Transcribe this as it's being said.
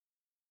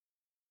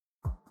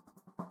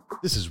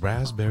This is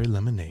Raspberry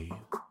Lemonade,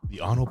 the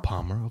Arnold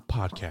Palmer of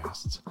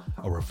podcasts,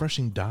 a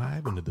refreshing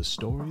dive into the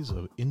stories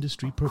of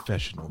industry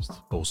professionals,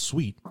 both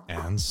sweet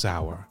and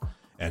sour.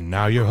 And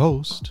now your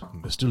host,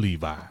 Mr.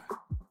 Levi.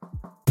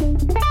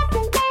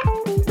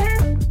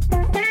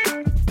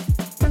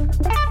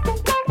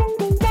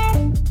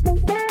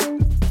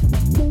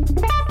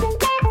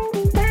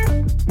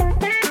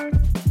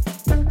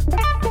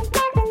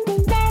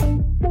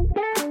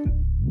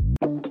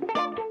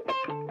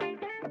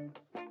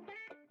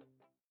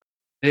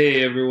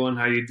 Hey everyone,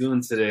 how you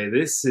doing today?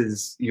 This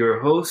is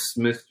your host,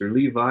 Mr.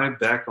 Levi,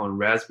 back on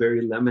Raspberry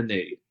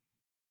Lemonade.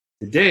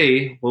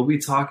 Today, we'll be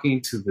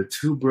talking to the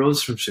two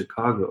bros from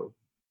Chicago.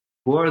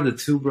 Who are the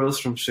two bros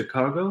from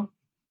Chicago?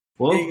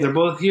 Well, hey, they're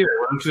both here.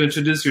 Why don't you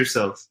introduce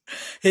yourselves?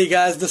 Hey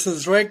guys, this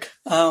is Rick.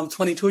 I'm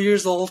 22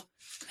 years old.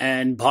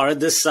 And Bharat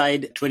this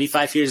side,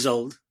 25 years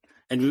old.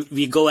 And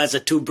we go as a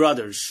two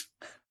brothers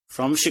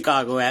from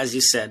Chicago, as you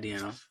said, you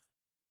know.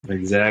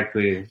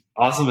 Exactly.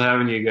 Awesome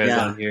having you guys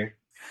on here.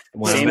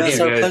 It's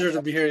our pleasure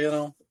to be here, you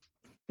know.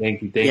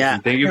 Thank you.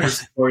 Thank you for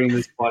supporting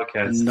this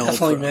podcast. No,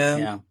 definitely, man.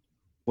 Yeah.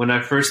 When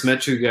I first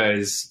met you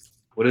guys,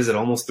 what is it,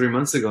 almost 3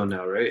 months ago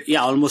now, right?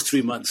 Yeah, almost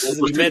 3 months.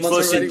 We met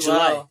first in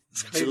July. Wow.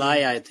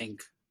 July, I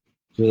think.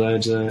 July.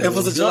 It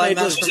was a July. It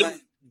was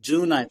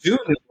June, I think.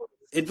 June.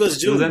 It was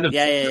June.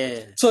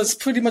 Yeah. So it's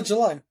pretty much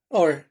July.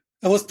 Or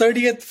it was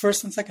 30th,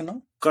 1st and 2nd,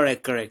 no?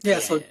 Correct. Yeah.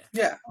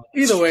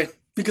 Either way,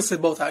 you could say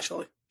both,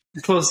 actually.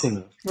 Close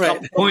enough.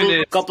 Right.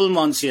 Couple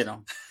months, you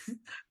know.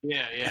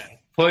 Yeah.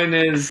 Point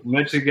is,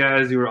 met you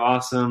guys. You were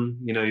awesome.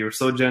 You know, you were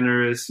so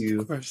generous.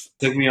 You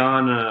took me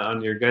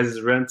on your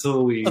guys'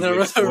 rental. With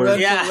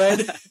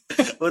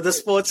the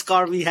sports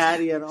car we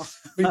had, you know.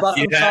 We bought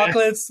some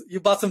chocolates.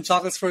 You bought some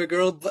chocolates for a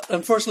girl, but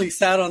unfortunately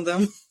sat on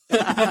them.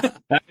 I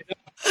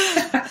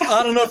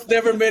don't know if they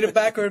ever made it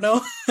back or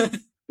no.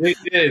 They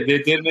did.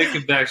 They did make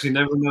it back. She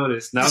never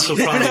noticed. Now she'll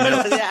probably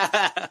know.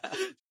 Yeah.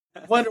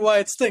 Wonder why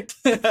it stinked.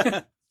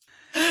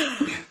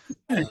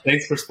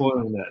 Thanks for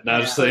spoiling that.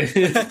 Now just saying.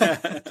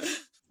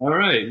 All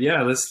right,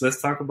 yeah.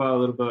 Let's talk about a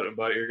little bit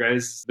about your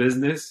guys'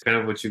 business, kind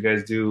of what you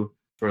guys do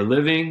for a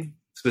living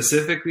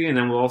specifically, and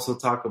then we'll also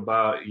talk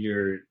about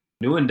your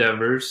new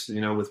endeavors, you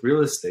know, with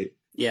real estate.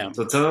 Yeah.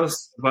 So tell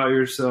us about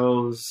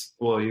yourselves.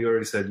 Well, you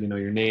already said, you know,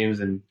 your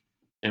names and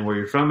where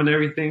you're from and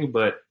everything,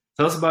 but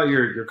tell us about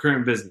your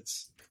current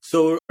business.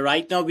 So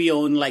right now we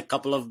own like a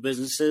couple of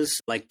businesses,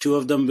 like two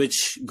of them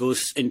which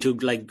goes into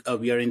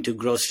we are into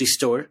grocery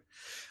store.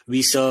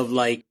 We serve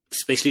like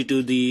especially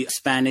to the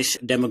Spanish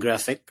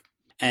demographic.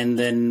 And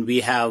then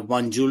we have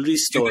one jewelry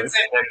store. You can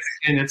say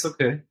Mexican, it's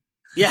okay.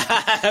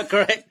 Yeah,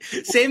 correct.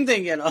 Same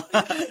thing, you know.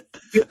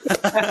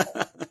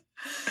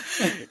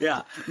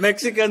 Yeah,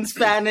 Mexican,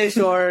 Spanish,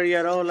 or,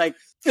 you know, like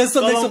it's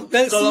a little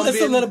bit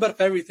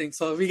of everything.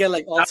 So we get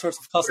like all sorts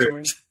of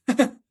customers.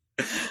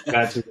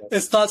 Gotcha.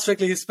 It's not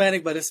strictly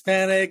Hispanic, but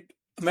Hispanic,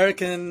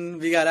 American,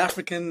 we got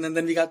African, and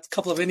then we got a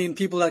couple of Indian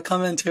people that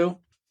come in too.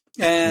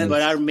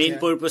 But our main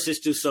purpose is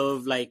to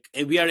serve, like,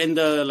 we are in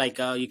the, like,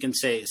 you can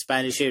say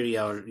Spanish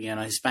area or, you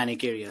know,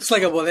 Hispanic area. It's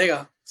like a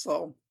bodega.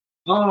 So.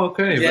 Oh,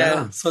 okay. Yeah.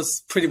 Wow. So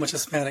it's pretty much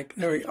Hispanic.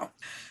 There we go.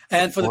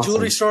 And for the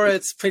jewelry store,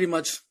 it's pretty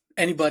much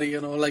anybody, you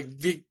know, like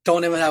we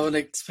don't even have an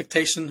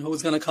expectation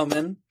who's going to come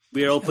in.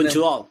 We're open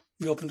to all.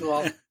 We're open to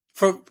all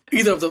for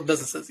either of the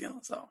businesses, you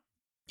know, so.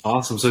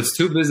 Awesome. So it's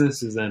two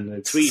businesses and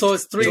it's three. So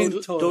it's three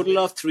total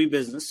of three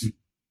business.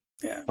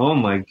 Yeah. Oh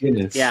my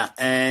goodness. Yeah,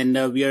 and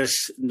we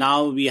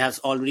have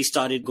already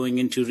started going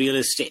into real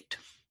estate,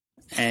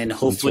 and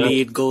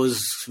hopefully it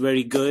goes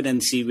very good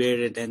and see where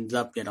it ends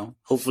up. You know,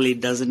 hopefully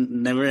it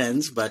never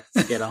ends, but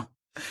you know,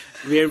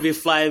 where we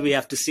fly, we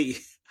have to see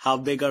how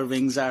big our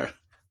wings are.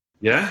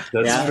 Yeah,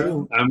 that's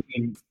true. I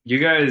mean, you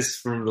guys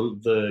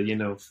from the you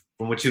know,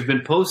 from what you've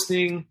been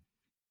posting,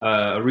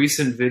 a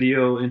recent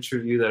video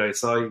interview that I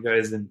saw you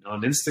guys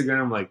on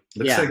Instagram, like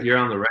looks like you're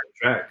on the right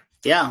track.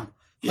 Yeah.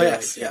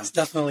 Yes,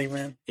 definitely,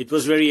 man. It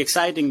was very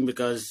exciting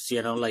because,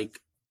 you know, like,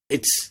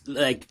 it's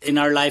like in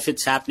our life,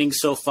 it's happening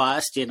so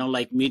fast, you know,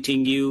 like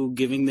meeting you,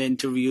 giving the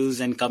interviews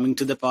and coming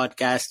to the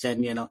podcast.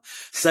 And, you know,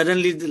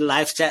 suddenly the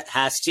life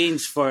has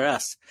changed for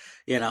us,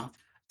 you know,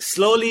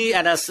 slowly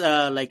at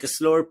like a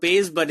slower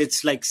pace, but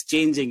it's like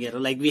changing, you know,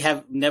 like we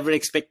have never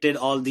expected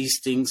all these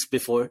things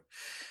before.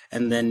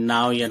 And then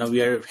now, you know,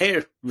 we are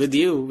here with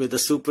you, with a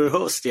super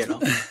host, you know.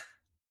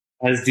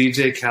 As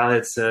DJ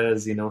Khaled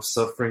says, you know,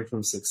 suffering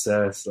from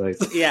success, like,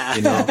 yeah,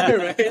 you know,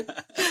 right?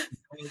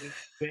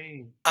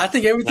 I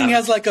think everything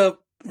has like a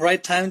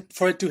right time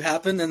for it to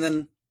happen, and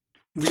then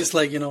we just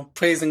like, you know,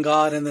 praising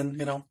God, and then,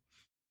 you know,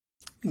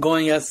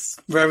 going as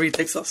wherever He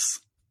takes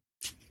us.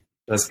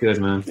 That's good,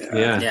 man.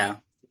 Yeah.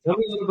 Tell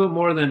me a little bit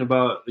more then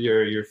about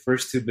your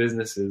first two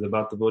businesses,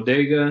 about the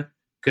bodega,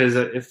 because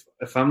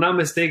if I'm not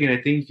mistaken,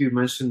 I think you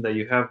mentioned that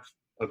you have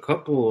a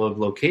couple of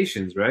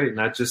locations, right?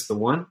 Not just the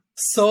one.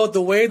 So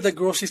the way the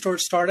grocery store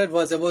started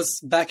was, it was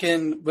back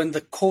in when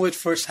the COVID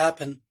first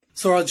happened.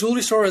 So our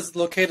jewelry store is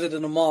located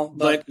in a mall.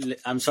 But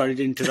I'm sorry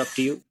to interrupt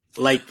you.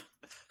 Like,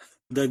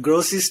 The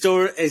grocery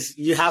store is,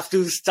 you have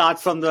to start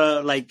from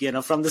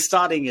the, from the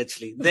starting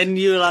actually. Then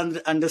you'll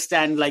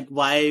understand like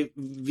why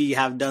we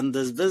have done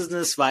this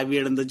business, why we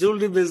are in the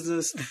jewelry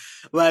business,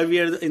 why we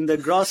are in the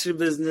grocery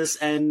business,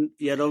 and,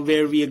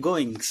 where we are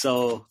going.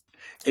 So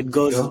it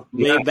goes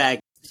way back.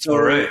 So,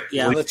 all right.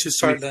 Yeah. I'll let you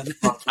start then.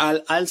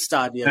 I'll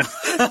start,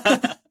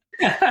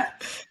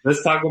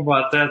 Let's talk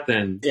about that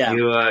then. Yeah.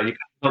 You can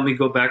help me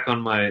go back on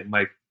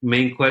my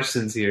main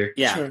questions here.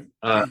 Yeah.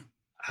 Sure.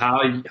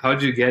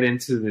 How'd you get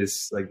into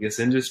this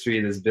industry,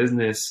 this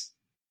business,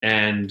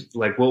 and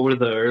like what were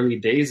the early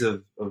days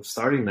of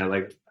starting that?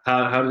 Like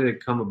how did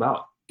it come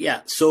about? Yeah.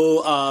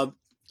 So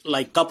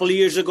couple of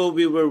years ago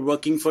we were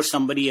working for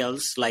somebody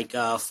else,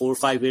 4 or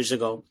 5 years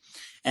ago.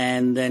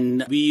 And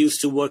then we used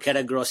to work at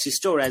a grocery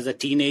store as a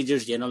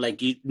teenagers,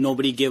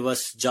 nobody gave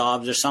us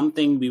jobs or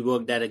something. We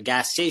worked at a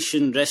gas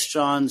station,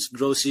 restaurants,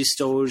 grocery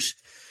stores,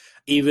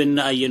 even,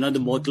 the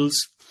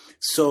motels.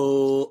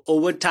 So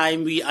over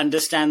time, we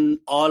understand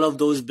all of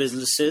those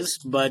businesses,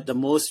 but the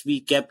most we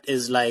kept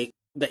is the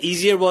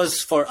easier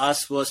was for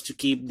us was to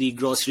keep the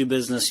grocery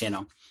business,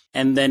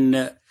 and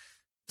then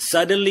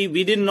suddenly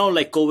we didn't know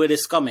COVID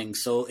is coming.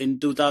 So in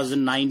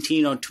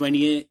 2019 or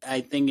 20,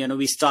 I think,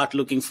 we start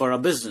looking for a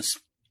business.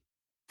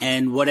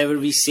 And whatever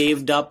we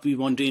saved up, we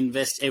want to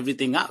invest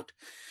everything out,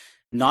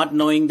 not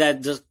knowing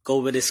that the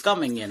COVID is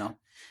coming,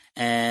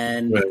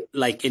 And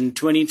right. In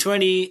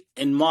 2020,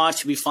 in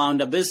March, we found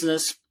a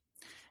business.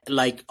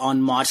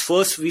 On March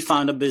 1st, we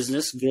found a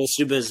business,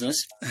 grocery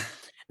business.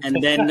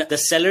 And then the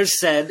seller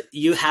said,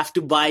 you have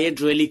to buy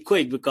it really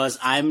quick because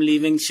I'm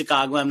leaving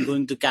Chicago. I'm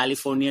going to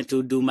California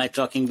to do my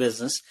trucking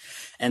business.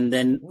 And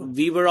then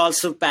we were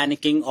also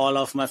panicking, all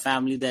of my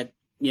family, that,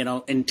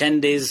 in 10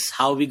 days,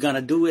 how are we going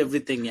to do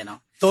everything,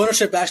 The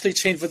ownership actually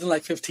changed within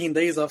 15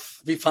 days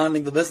of me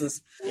founding the business.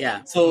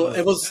 Yeah. So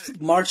it was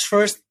March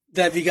 1st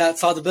that we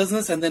saw the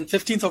business, and then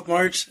 15th of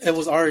March, it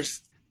was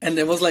ours. And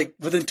it was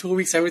within 2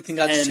 weeks, everything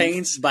got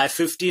changed. By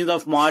 15th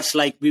of March,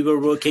 we were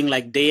working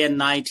day and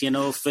night,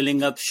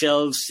 filling up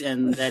shelves.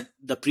 And that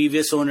the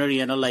previous owner,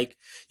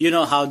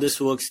 how this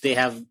works. They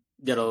have,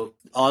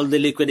 all the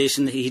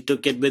liquidation. He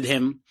took it with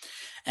him.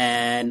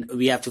 And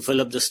we have to fill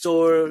up the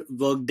store,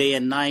 work day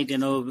and night,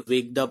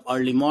 waked up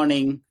early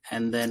morning,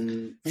 and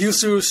then we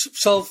used to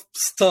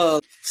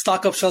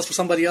stock up shelves for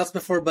somebody else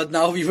before, but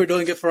now we were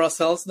doing it for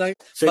ourselves now.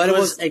 So but it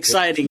was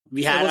exciting.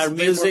 We had our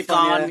music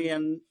fun, on,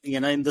 and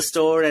in the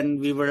store, and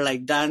we were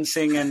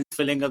dancing and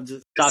filling up,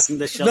 stocking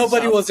the shelves.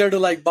 Nobody was there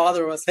to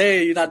bother us.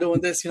 Hey, you're not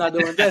doing this. You're not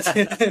doing this.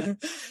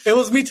 It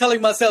was me telling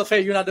myself,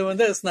 hey, you're not doing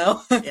this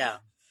now. Yeah.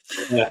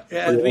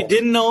 Yeah. We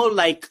didn't know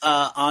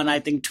on I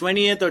think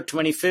 20th or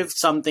 25th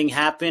something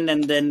happened,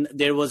 and then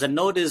there was a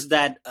notice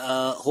that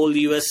whole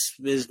US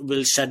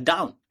will shut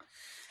down.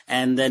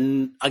 And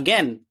then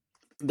again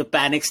the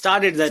panic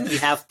started that we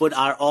have put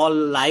our all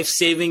life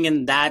saving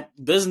in that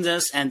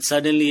business, and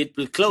suddenly it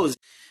will close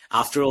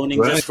after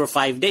owning just for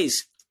 5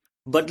 days.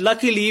 But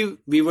luckily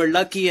we were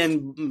lucky,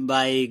 and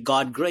by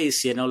God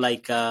grace,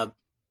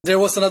 there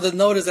was another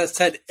notice that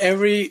said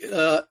every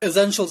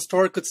essential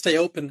store could stay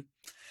open.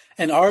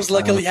 And ours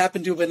luckily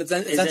happened to be an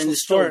essential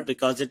store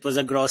because it was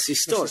a grocery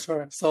store.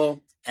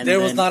 So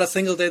was not a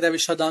single day that we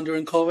shut down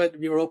during COVID.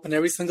 We were open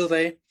every single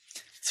day,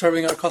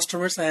 serving our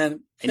customers. And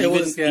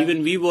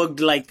even we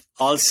worked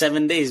all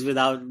 7 days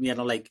without,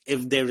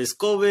 if there is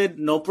COVID,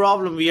 no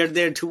problem. We are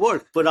there to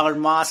work, put our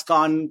mask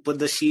on, put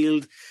the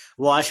shield,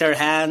 wash our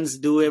hands,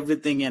 do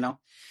everything,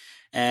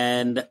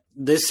 And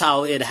this is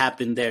how it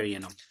happened there,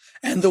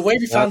 And the way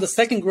we found the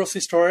second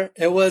grocery store,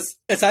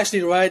 it's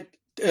actually right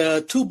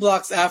 2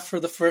 blocks after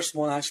the first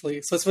one,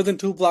 actually. So it's within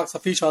 2 blocks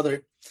of each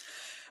other,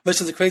 which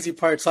is the crazy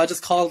part. So I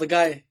just called the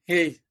guy,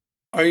 hey,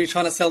 are you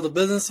trying to sell the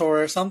business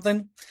or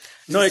something?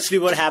 No, actually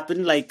what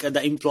happened,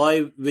 the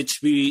employee, which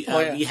we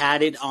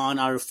had it on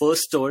our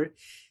first store,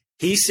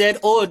 he said,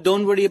 oh,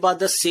 don't worry about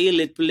the sale.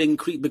 It will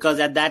increase, because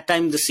at that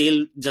time the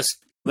sale just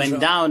went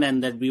down,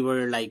 and that we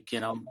were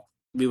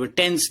we were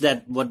tense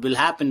that what will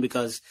happen,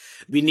 because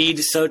we need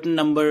a certain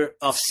number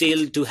of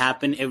sale to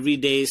happen every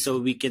day so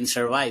we can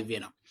survive,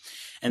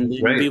 And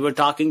then we were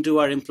talking to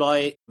our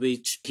employee,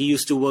 which he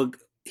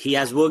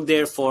has worked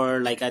there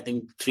for I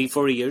think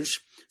 3-4 years.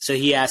 So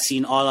he has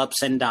seen all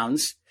ups and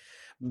downs,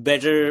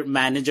 better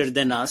manager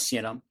than us,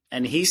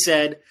 And he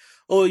said,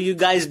 oh, you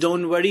guys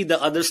don't worry. The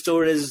other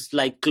store is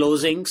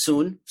closing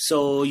soon.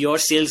 So your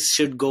sales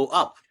should go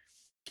up.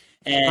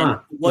 And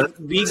what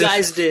we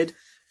guys did,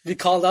 we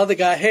called the other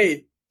guy,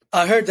 hey,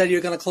 I heard that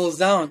you're going to close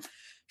down.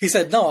 He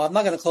said, no, I'm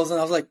not going to close down.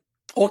 I was like,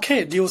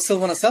 okay, do you still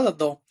want to sell it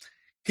though?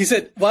 He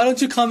said, why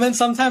don't you come in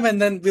sometime and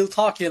then we'll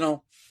talk,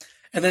 And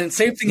then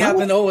same thing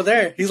happened over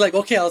there. He's like,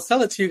 okay, I'll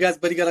sell it to you guys,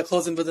 but you got to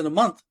close in within a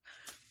month.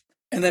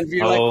 And then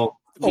we were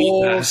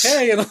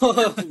okay,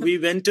 we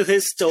went to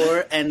his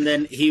store, and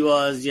then he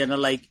was,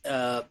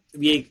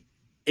 we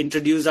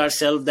introduced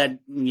ourselves that,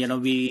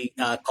 we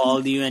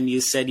called you and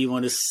you said you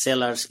want to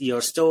sell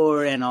your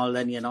store and all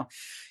that,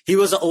 He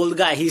was an old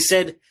guy. He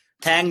said,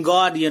 thank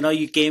God,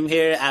 you came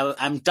here.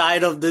 I'm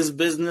tired of this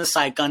business.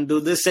 I can't do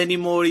this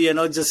anymore.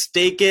 Just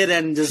take it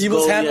and just go. He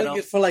was handling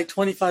it for like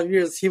 25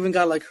 years. He even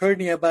got like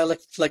hernia by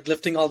like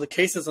lifting all the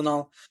cases and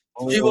all.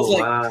 He was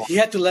like, wow. He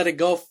had to let it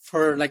go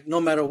for like no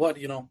matter what.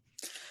 And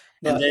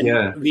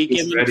then we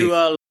came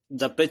into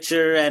the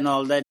picture and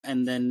all that.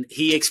 And then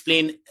he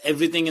explained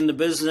everything in the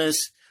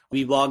business.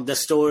 We walked the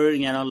store,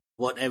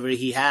 whatever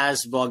he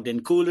has, walked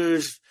in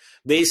coolers,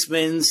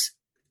 basements,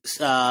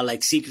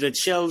 like secret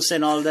shelves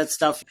and all that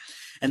stuff.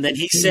 And then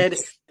he said,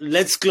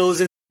 let's close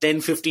in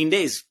 10, 15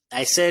 days.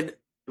 I said,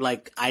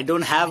 like, I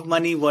don't have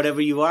money, whatever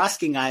you are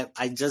asking. I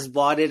just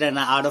bought it and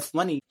I'm out of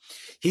money.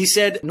 He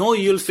said, no,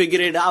 you'll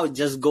figure it out.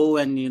 Just go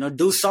and,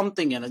 do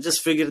something,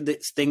 just figure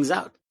these things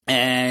out.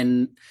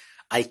 And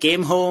I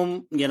came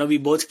home, we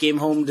both came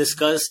home,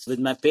 discussed with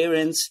my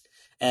parents.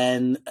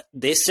 And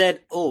they said,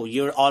 oh,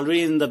 you're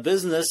already in the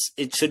business.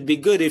 It should be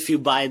good if you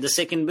buy the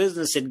second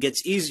business. It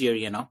gets easier,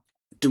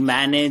 to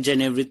manage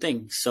and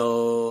everything.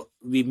 So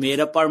we made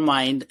up our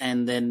mind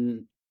and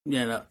then,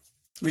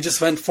 we just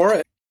went for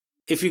it.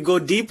 If you go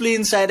deeply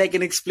inside, I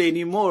can explain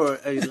you more,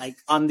 like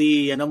on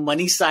the,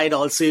 money side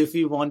also, if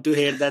you want to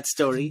hear that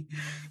story.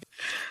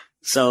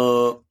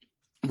 So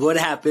what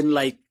happened?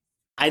 Like,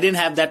 I didn't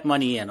have that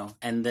money,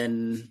 and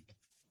then.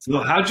 So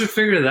how'd you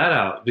figure that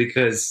out?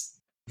 Because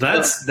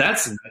that's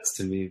nuts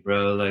to me,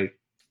 bro. Like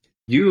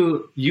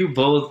you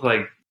both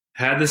like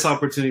had this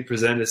opportunity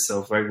present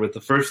itself, right? With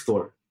the first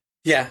store.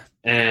 Yeah.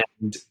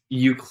 And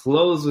you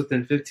close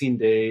within 15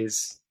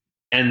 days.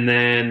 And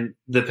then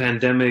the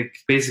pandemic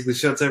basically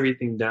shuts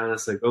everything down.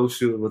 It's like, oh,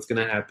 shoot, what's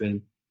going to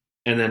happen?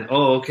 And then,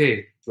 oh,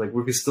 okay, like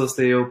we can still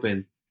stay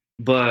open.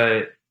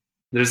 But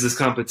there's this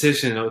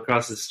competition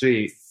across the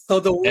street. So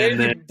the way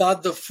we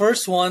bought the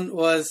first one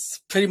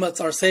was pretty much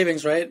our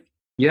savings, right?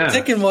 Yeah. The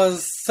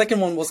second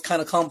one was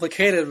kind of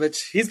complicated,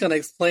 which he's going to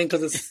explain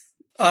because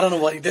I don't know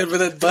what he did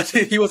with it, but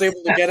he was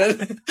able to get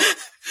it.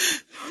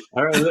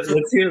 All right,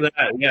 let's hear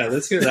that. Yeah,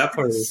 let's hear that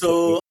part of it.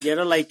 So,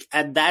 like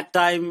at that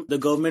time, the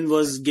government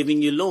was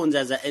giving you loans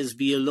as a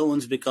SBA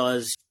loans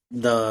because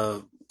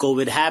the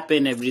COVID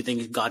happened,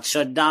 everything got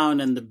shut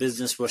down and the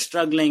business was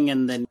struggling.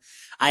 And then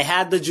I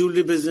had the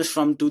jewelry business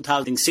from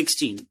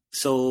 2016.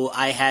 So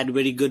I had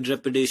very good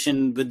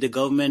reputation with the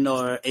government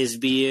or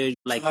SBA,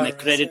 like my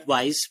credit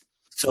wise.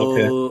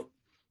 So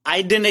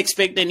I didn't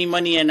expect any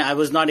money and I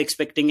was not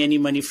expecting any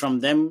money from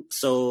them.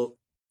 So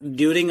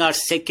during our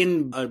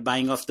second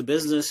buying of the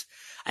business,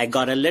 I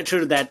got a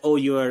letter that, oh,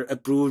 you are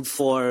approved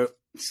for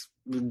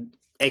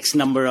X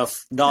number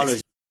of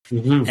dollars.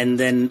 Mm-hmm. And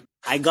then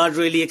I got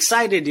really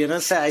excited,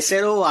 So I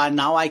said, oh,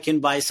 now I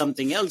can buy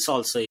something else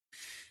also.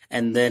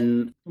 And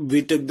then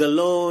we took the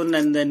loan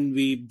and then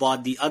we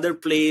bought the other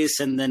place.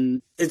 And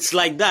then it's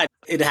like that.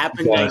 It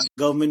happened like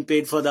government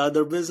paid for the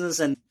other business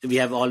and we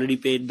have already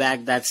paid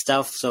back that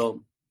stuff.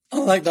 So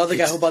unlike the other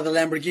guy who bought the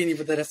Lamborghini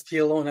with that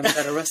SPA loan and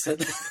got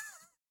arrested.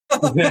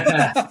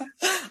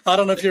 I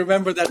don't know if you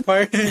remember that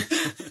part.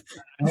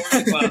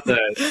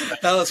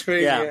 That was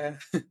crazy. Yeah.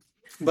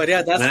 But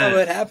yeah, that's how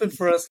it happened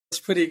for us.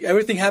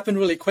 Everything happened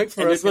really quick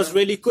for us. It was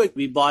really quick.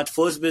 We bought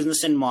first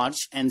business in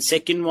March and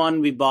second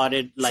one we bought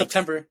it like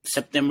September.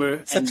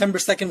 September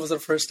 2nd was our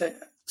first day.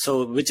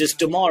 So which is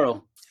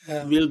tomorrow.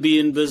 Yeah. We'll be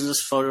in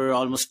business for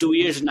almost 2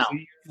 years now.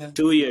 Yeah.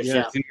 2 years.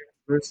 Yeah. 2 year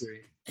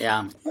anniversary.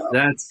 Yeah.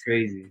 That's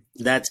crazy.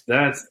 That's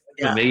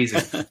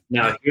amazing.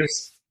 Now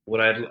here's what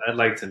I'd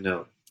like to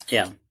know.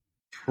 Yeah.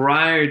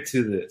 Prior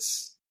to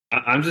this,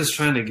 I'm just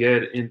trying to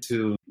get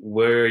into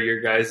where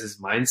your guys'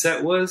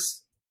 mindset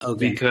was.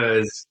 Okay.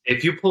 Because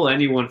if you pull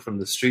anyone from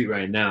the street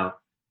right now,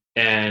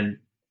 and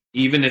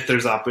even if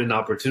there's an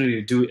opportunity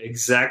to do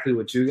exactly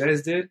what you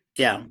guys did,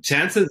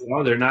 chances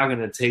are they're not going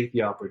to take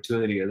the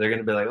opportunity. Or they're going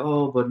to be like,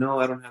 oh, but no,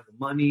 I don't have the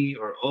money.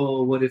 Or,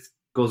 oh, what if it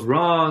goes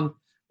wrong?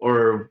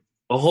 Or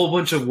a whole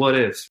bunch of what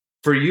ifs.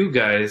 For you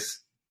guys,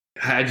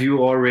 had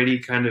you already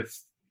kind of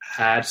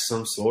had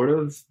some sort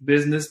of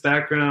business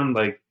background,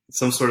 like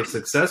some sort of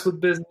success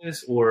with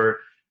business, or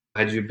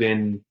had you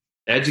been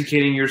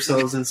educating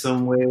yourselves in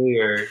some way,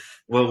 or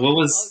what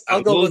was?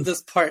 I'll go with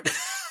this part.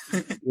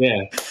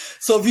 Yeah.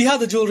 So we had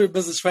the jewelry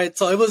business, right?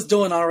 So it was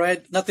doing all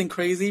right, nothing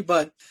crazy,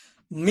 but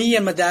me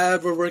and my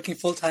dad were working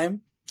full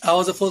time. I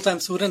was a full-time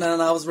student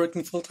and I was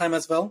working full time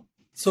as well.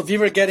 So we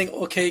were getting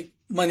okay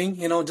money,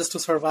 just to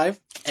survive.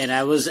 And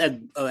I was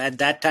at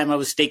that time I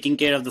was taking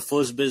care of the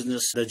first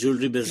business, the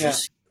jewelry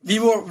business. Yeah.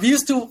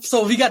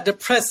 We got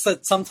depressed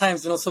at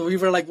sometimes, so we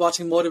were like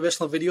watching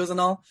motivational videos and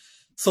all.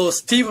 So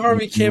Steve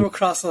Harvey came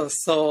across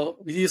us. So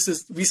we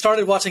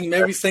started watching him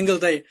every single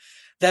day.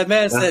 That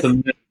man said,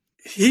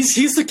 he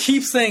used to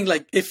keep saying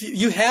like, if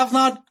you have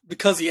not,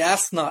 because you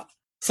ask not.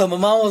 So my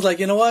mom was like,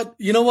 you know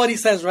what he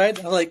says, right?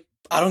 I'm like,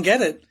 I don't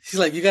get it. She's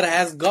like, you got to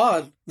ask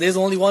God. There's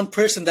only one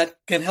person that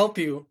can help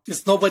you.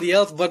 It's nobody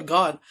else but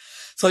God.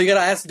 So you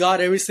got to ask God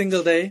every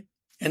single day.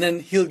 And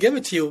then he'll give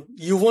it to you.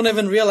 You won't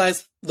even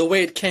realize the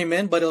way it came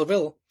in, but it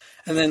will.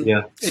 And then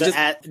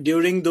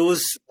during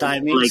those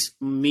timings,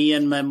 me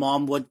and my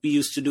mom, what we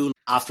used to do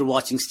after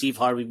watching Steve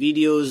Harvey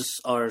videos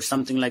or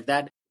something like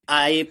that,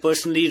 I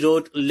personally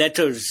wrote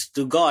letters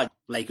to God,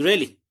 like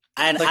really.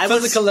 And like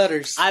physical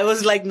letters. I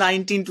was like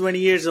 19, 20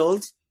 years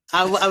old.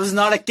 I was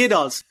not a kid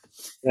also.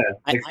 Yeah,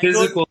 like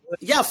physical.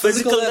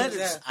 Physical letters.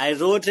 Yeah. I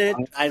wrote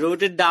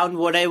it down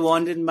what I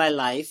wanted in my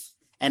life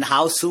and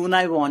how soon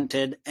I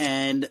wanted,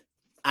 and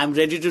I'm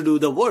ready to do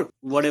the work.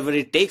 Whatever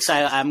it takes,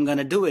 I'm going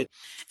to do it.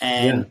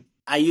 And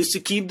I used to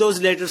keep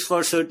those letters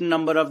for a certain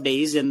number of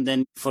days and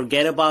then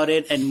forget about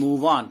it and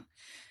move on.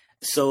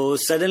 So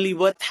suddenly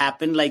what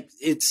happened, like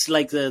it's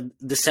like the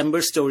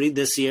December story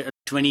this year,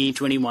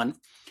 2021.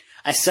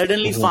 I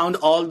suddenly found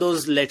all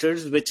those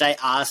letters which I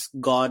asked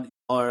God,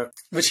 or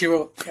which you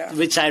wrote,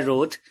 which I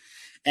wrote.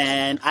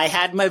 And I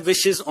had my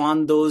wishes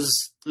on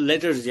those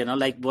letters,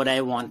 like what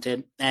I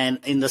wanted, and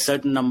in the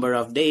certain number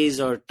of days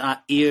or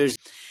years.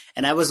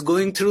 And I was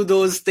going through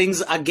those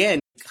things again,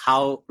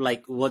 how,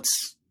 like,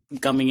 what's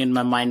coming in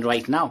my mind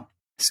right now.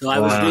 So I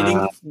was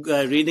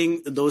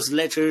reading those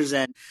letters,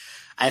 and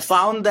I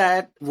found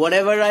that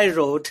whatever I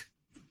wrote,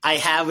 I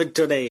have it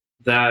today.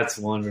 That's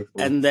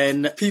wonderful. And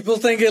then people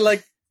think it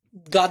like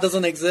God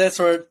doesn't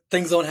exist or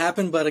things don't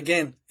happen. But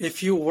again,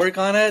 if you work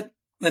on it,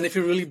 and if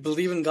you really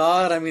believe in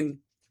God, I mean,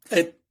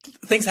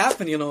 things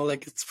happen,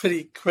 like it's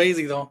pretty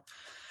crazy though.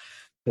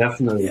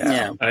 Definitely.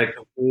 Yeah. I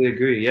completely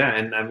agree. Yeah.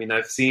 And I mean,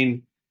 I've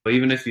seen,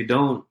 even if you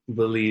don't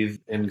believe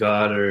in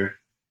God or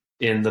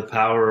in the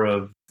power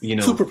of,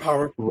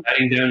 superpower,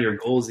 writing down your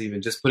goals,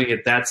 even just putting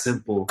it that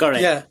simple.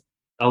 Correct. Yeah.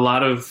 A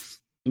lot of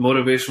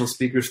motivational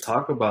speakers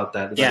talk about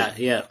that.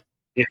 Like,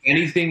 if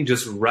anything,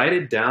 just write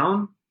it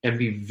down and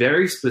be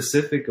very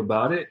specific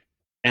about it,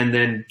 and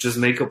then just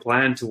make a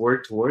plan to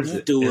work towards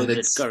it.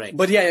 Correct.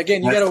 But yeah,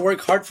 again, you got to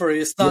work hard for it.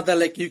 It's not that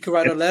like you can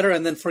write a letter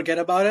and then forget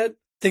about it.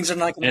 Things are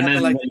not going to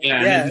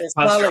happen. It's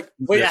not like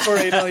wait for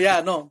it.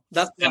 No,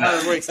 that's not how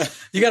it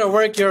works. You got to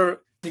work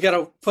you got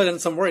to put in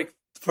some work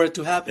for it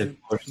to happen.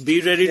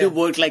 Be ready to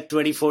work like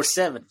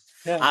 24/7.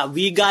 Yeah.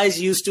 We guys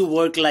used to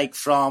work like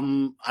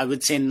from, I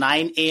would say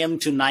 9 a.m.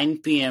 to 9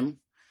 p.m.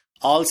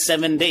 all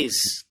 7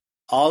 days.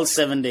 All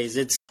 7 days.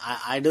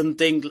 I don't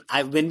think,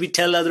 when we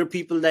tell other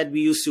people that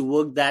we used to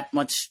work that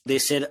much, they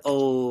said,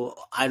 oh,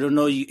 I don't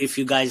know if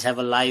you guys have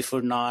a life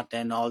or not,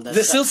 and all that.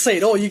 They still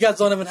say, oh, you guys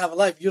don't even have a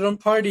life. You don't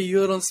party,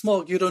 you don't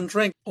smoke, you don't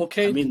drink.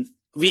 Okay. I mean,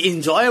 we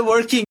enjoy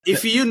working.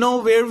 If you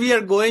know where we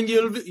are going,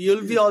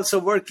 you'll be also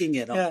working,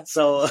 Yeah.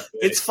 So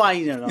it's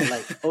fine,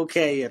 like,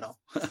 okay,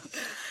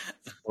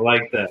 I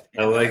like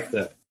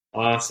that.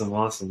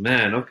 Awesome,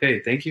 man.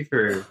 Okay. Thank you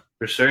for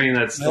sharing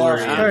that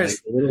story, and like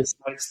little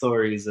side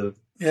stories of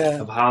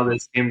how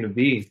this came to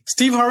be.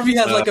 Steve Harvey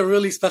has like a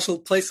really special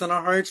place in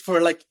our hearts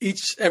for like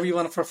every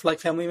one of our like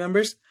family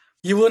members.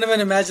 You wouldn't even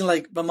imagine,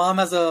 like, my mom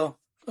has a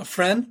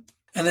friend,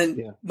 and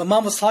then my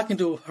mom was talking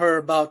to her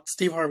about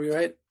Steve Harvey,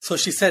 right? So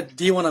she said,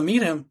 do you want to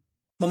meet him?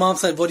 My mom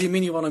said, what do you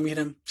mean you want to meet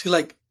him? She's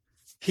like,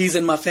 he's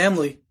in my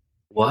family.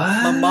 What?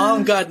 My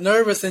mom got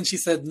nervous and she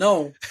said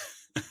no.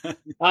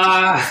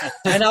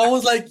 And I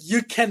was like,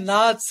 you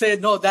cannot say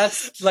no.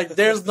 That's like,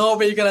 there's no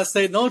way you're gonna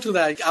say no to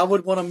that. I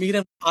would want to meet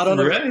him. I don't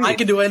know. Right. I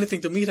can do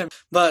anything to meet him,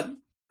 but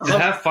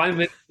have 5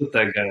 minutes with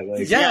that guy.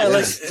 Like,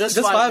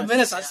 just 5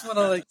 minutes. I just want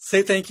to like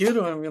say thank you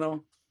to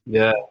him.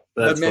 Yeah,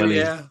 that's funny.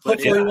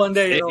 Hopefully one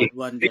day.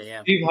 One day.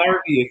 Steve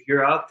Harvey, if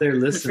you're out there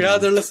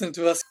listening,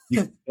 to us,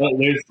 there's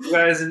two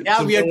guys.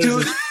 We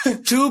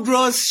are two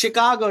bros,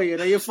 Chicago.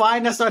 You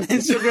find us on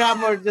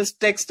Instagram or just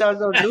text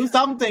us or do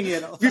something.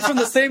 We're from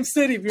the same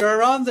city. We're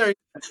around there.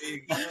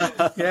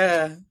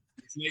 Yeah.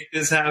 Let's make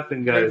this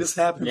happen, guys. Make this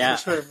happen for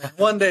sure.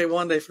 Man.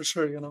 One day for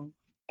sure. Oh,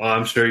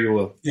 I'm sure you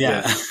will. Yeah.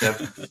 At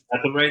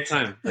the right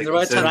time. Like the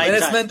right time. When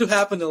it's meant to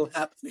happen, it'll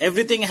happen.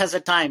 Everything has a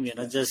time.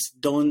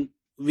 Just don't.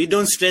 We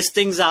don't stress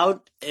things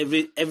out.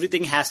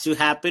 Everything has to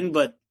happen,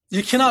 but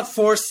you cannot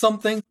force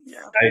something. Yeah.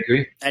 I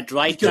agree. At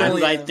right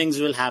time, things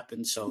will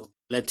happen. So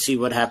let's see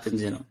what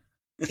happens.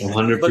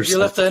 100%. But you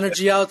left the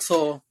energy out,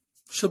 so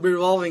should be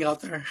revolving out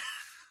there.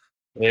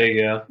 There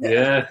you go.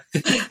 Yeah.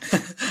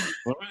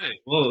 All right.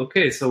 Well,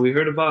 okay. So we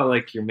heard about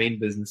like your main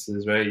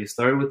businesses, right? You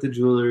started with the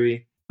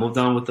jewelry, moved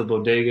on with the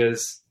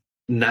bodegas.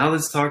 Now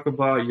let's talk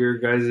about your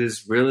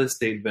guys' real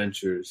estate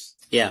ventures.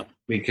 Yeah.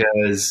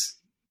 Because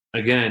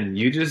again,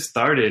 you just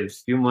started a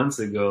few months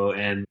ago,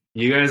 and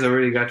you guys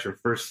already got your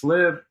first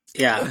flip.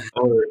 Yeah.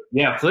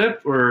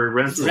 Flip or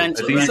rental?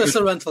 Rental. It's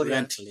a rental.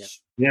 Rental.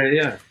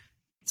 Yeah.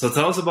 So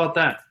tell us about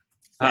that.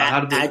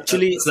 How did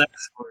actually? That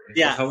story?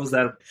 Yeah. How was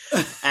that?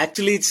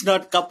 Actually, it's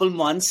not a couple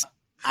months.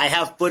 I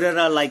have put in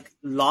a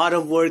lot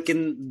of work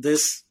in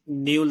this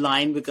new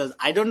line because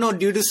I don't know,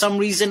 due to some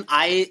reason,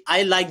 I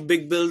like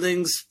big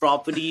buildings,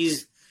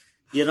 properties.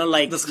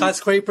 Like the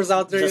skyscrapers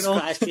out there,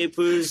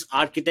 skyscrapers,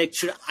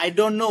 architecture. I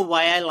don't know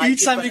why I like it.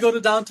 Each time we go to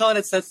downtown,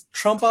 it says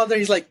Trump out there.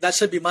 He's like, that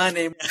should be my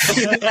name.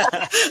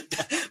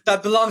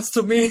 That belongs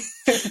to me.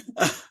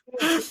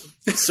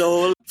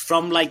 So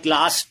from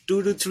last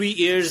 2 to 3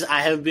 years,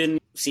 I have been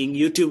seeing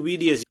YouTube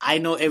videos. I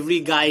know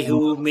every guy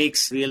who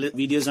makes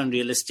videos on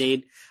real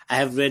estate. I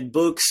have read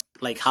books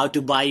like how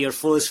to buy your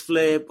first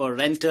flip or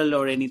rental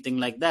or anything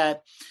like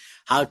that.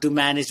 how to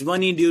manage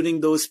money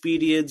during those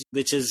periods,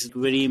 which is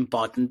very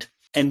important,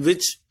 and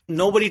which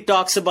nobody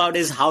talks about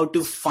is how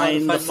to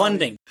find the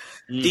funding.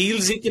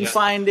 Deals, you can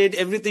find it,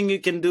 everything you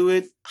can do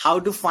it. How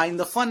to find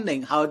the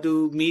funding, how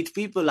to meet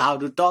people, how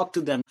to talk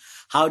to them,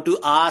 how to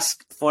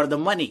ask for the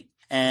money.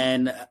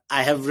 And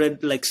I have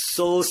read like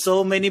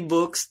so many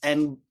books,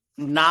 and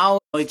now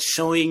it's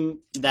showing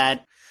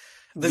that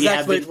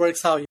that's way it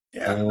works out.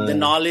 The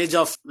knowledge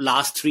of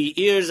last 3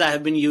 years I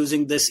have been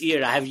using this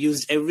year. I have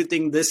used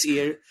everything this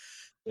year.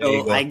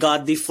 So I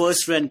got the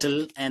first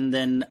rental, and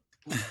then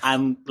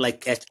I'm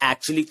like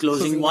actually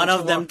closing one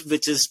of them,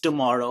 which is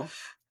tomorrow.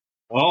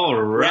 All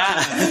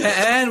right.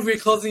 And we're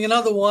closing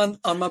another one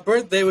on my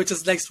birthday, which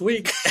is next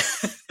week.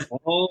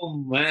 Oh,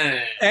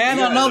 man. And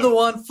another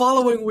one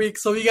following week.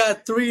 So we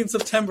got 3 in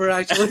September,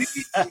 actually.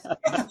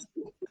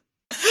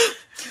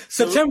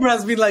 September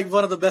has been like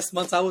one of the best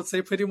months, I would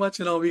say, pretty much.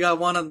 You know, we got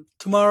one on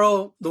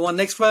tomorrow, the one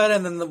next Friday,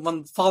 and then the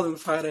one following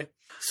Friday.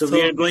 So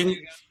we are going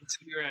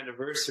to your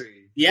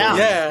anniversary. Yeah,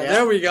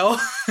 there we go.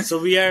 So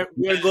we are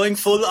going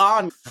full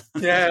on.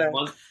 Yeah. A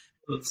month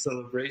of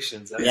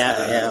celebrations.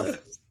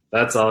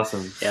 That's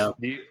awesome. Yeah.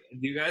 Do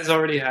you guys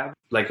already have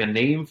like a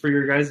name for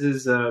your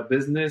guys'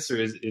 business, or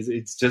is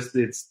it's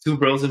two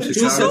bros in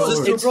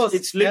Chicago?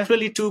 It's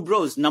literally two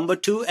bros. Number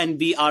 2 and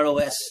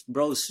BROS,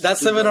 bros.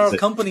 That's even our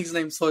company's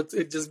name. So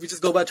we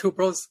just go by two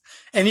bros.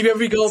 Anywhere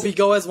we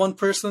go as one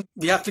person.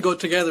 We have to go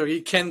together.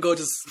 You can't go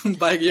just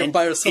by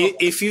yourself.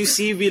 If you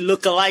see, we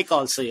look alike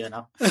also, you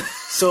know.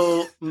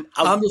 So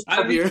I'm just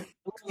here.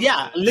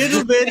 Yeah, a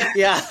little bit.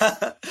 Yeah.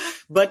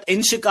 But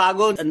in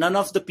Chicago, none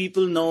of the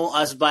people know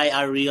us by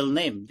our real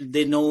name.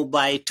 They know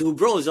by two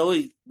bros. Oh,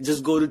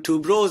 just go to two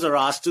bros or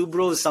ask two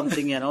bros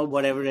something, you know,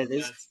 whatever it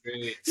is. That's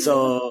great.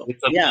 So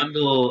it's a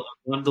bundle.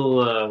 What do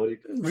you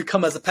call it? We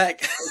come as a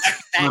pack.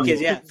 Package,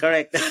 yeah,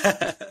 correct.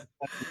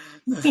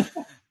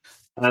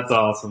 That's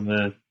awesome,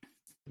 man.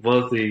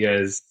 Both of you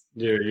guys,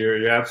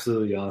 you're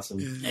absolutely awesome.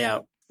 Yeah.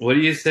 What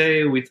do you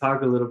say we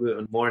talk a little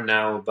bit more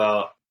now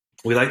about?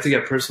 We like to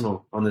get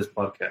personal on this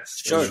podcast.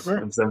 Sure.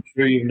 I'm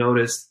sure you've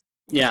noticed.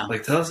 Yeah.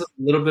 Like, tell us a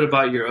little bit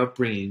about your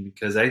upbringing,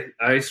 because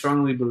I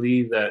strongly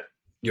believe that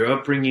your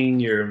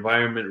upbringing, your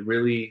environment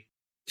really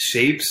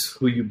shapes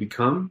who you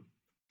become,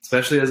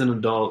 especially as an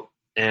adult.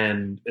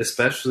 And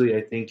especially,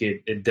 I think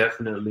it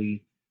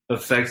definitely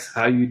affects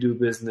how you do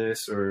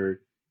business,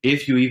 or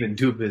if you even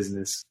do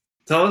business.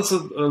 Tell us a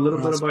little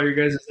bit about your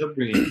guys'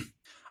 upbringing.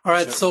 All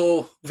right,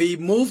 so we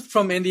moved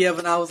from India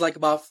when I was like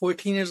about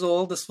 14 years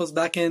old. This was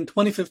back in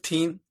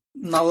 2015,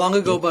 not long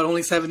ago, but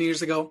only 7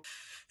 years ago.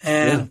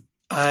 And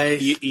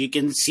You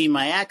can see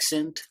my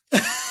accent.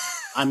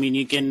 I mean,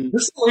 you can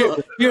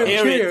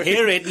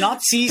hear it,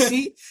 not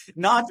see,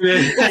 not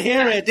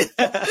hear it.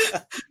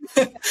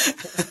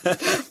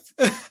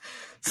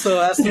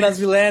 So as soon as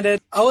we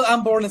landed,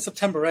 I'm born in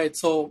September, right?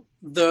 So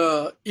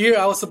the year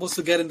I was supposed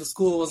to get into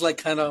school was like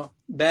kind of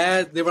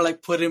bad. They were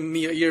like putting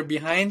me a year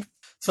behind.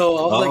 So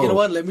I was like, you know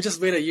what, let me just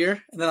wait a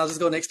year and then I'll just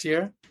go next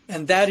year.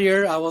 And that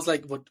year I was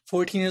like,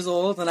 14 years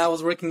old, and I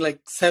was working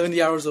like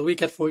 70 hours a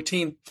week at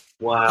 14.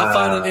 Wow. I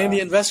found an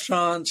Indian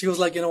restaurant. She was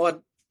like, you know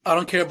what, I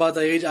don't care about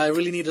the age. I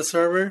really need a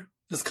server.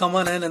 Just come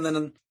on in. And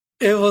then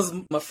it was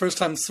my first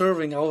time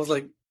serving. I was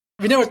like,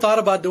 we never thought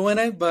about doing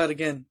it, but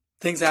again,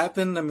 things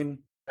happen. I mean,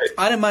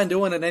 I didn't mind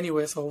doing it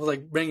anyway. So I was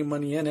like bringing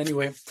money in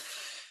anyway.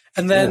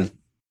 And then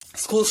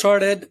school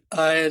started.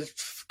 I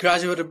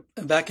graduated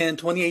back in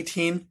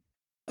 2018.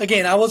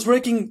 Again, I was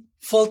working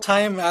full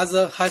time as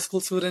a high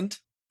school student,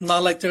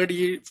 not like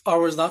 30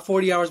 hours, not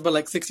 40 hours, but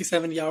like 60,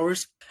 70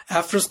 hours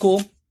after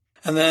school.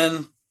 And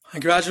then I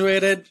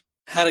graduated,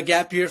 had a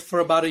gap year for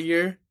about a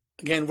year.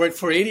 Again, worked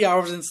for 80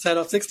 hours instead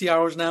of 60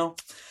 hours now.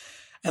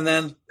 And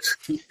then,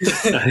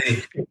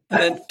 and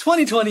then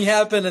 2020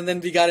 happened, and then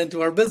we got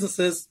into our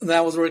businesses, and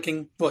I was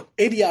working,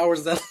 80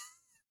 hours then.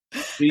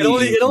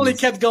 It only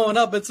kept going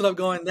up instead of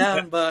going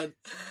down, but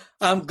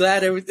I'm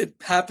glad it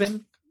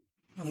happened.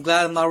 I'm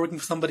glad I'm not working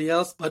for somebody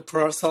else, but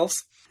for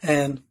ourselves.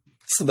 And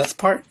it's the best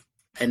part.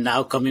 And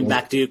now coming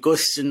back to your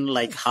question,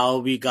 like how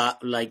we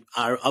got like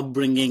our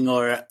upbringing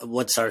or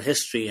what's our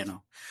history, you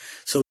know.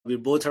 So we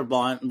both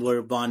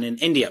were born in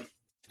India,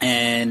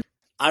 and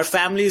our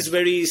family is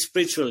very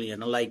spiritual, you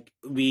know, like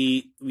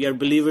we are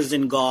believers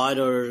in God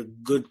or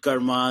good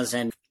karmas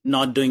and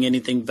not doing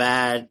anything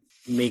bad,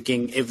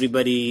 making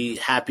everybody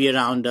happy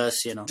around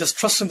us, you know. Just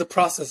trusting the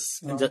process.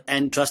 You know?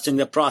 And trusting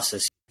the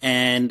process.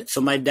 And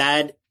so my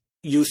dad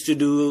used to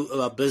do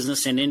a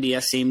business in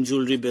India, same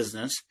jewelry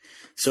business.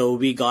 So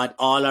we got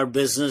all our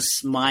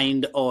business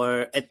mind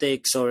or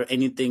ethics or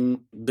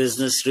anything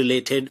business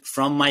related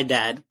from my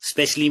dad,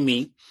 especially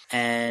me.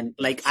 And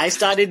like I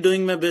started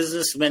doing my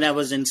business when I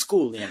was in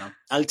school, you know.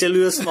 I'll tell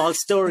you a small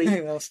story.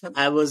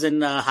 I was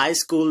in high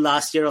school,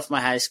 last year of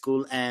my high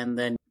school, and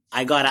then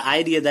I got an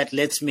idea that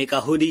let's make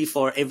a hoodie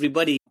for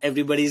everybody.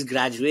 Everybody's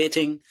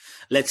graduating.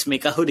 Let's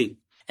make a hoodie.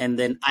 And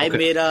then I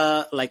made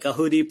a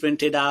hoodie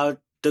printed out,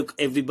 took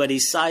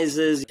everybody's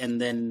sizes, and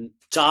then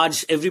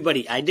charged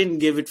everybody. I didn't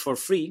give it for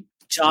free.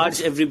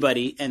 Charged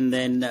everybody, and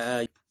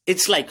then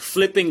it's like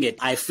flipping it.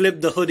 I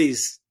flipped the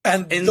hoodies.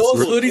 And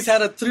those hoodies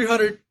had a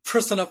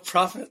 300% of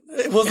profit.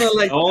 It wasn't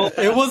like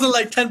it wasn't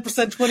like 10%,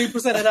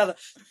 20%. It had a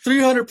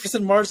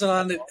 300% margin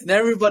on it, and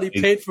everybody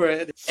paid for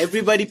it.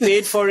 Everybody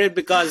paid for it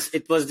because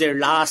it was their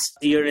last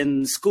year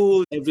in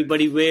school.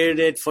 Everybody weared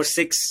it for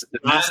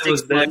last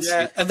 6 months.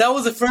 Yeah, and that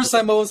was the first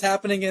time it was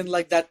happening in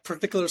like that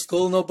particular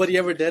school. Nobody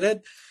ever did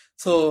it.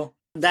 So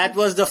that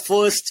was the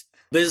first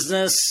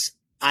business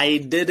I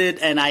did it,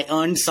 and I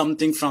earned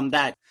something from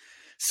that.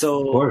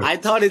 So I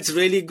thought it's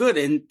really good,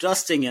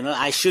 interesting.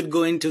 I should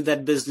go into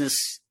that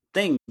business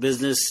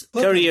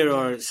career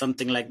or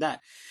something like that.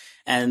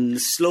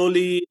 And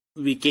slowly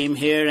we came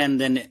here, and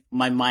then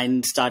my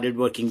mind started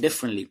working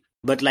differently.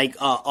 But like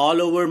all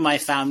over, my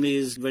family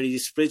is very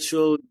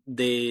spiritual.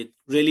 They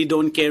really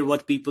don't care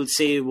what people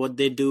say, what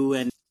they do.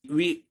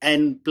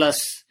 And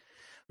plus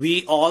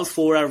we all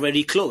four are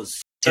very close.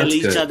 Tell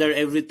each other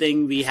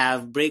everything. We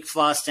have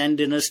breakfast and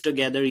dinners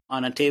together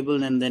on a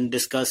table, and then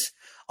discuss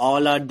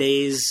all our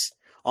days,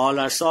 all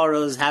our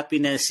sorrows,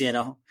 happiness,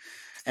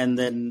 and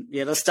then,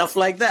 stuff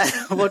like that.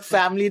 What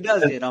family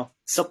does,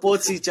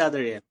 supports each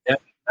other.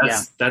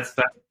 Yeah.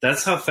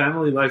 That's how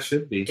family life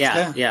should be.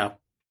 Yeah.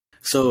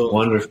 So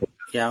wonderful.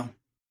 Yeah.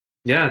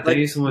 Yeah. Thank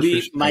you so much for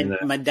sharing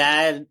that. My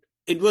dad,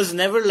 it was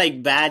never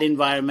like bad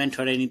environment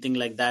or anything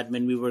like that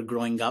when we were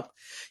growing up.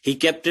 He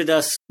kept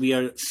we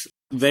are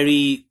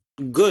very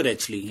good,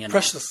 actually.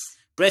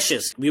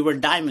 Precious. We were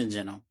diamonds,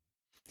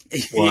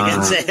 Wow. You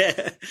can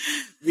say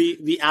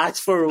we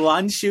asked for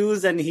 1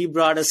 shoes, and he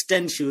brought us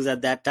 10 shoes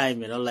at that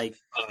time. Like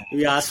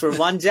we asked for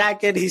 1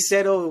 jacket. He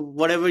said, "Oh,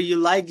 whatever you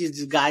like, you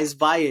guys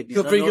buy it."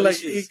 He'll bring you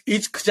like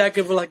each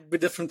jacket will like be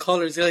different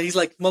colors. He's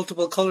like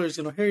multiple colors.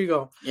 Here you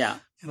go. Yeah.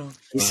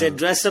 He said,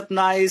 "Dress up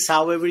nice,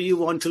 however you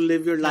want to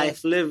live your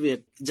life, live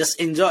it. Just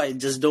enjoy it.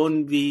 Just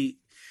don't be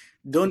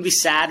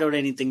sad or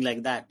anything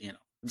like that.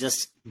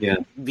 Just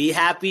be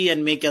happy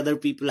and make other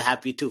people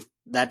happy too."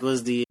 That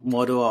was the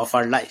motto of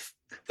our life.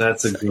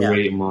 That's a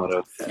great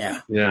motto.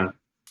 Yeah. Yeah.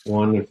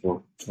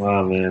 Wonderful.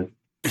 Wow, man.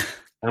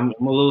 I'm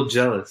a little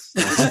jealous.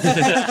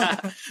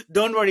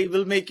 Don't worry,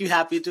 we'll make you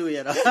happy too,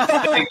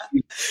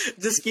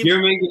 Just keep.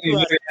 You're making me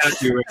very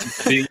happy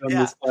right being on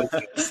this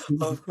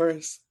podcast. Of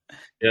course.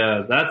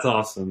 Yeah, that's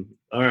awesome.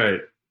 All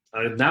right.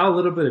 Now a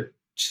little bit of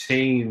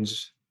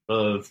change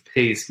of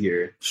pace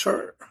here.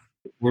 Sure.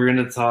 We're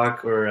going to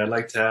talk, or I'd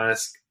like to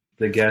ask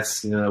the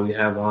guests, we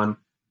have on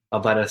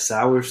about a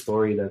sour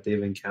story that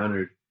they've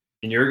encountered.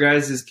 In your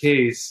guys'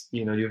 case,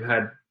 you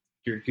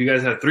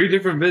guys have 3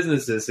 different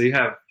businesses, so you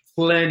have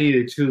plenty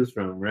to choose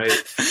from, right?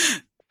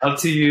 Up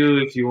to you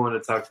if you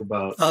want to talk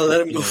about. I'll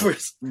let him go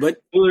first. But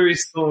jewelry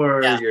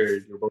store, your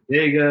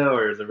bodega,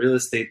 or the real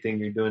estate thing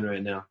you're doing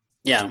right now.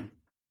 Yeah.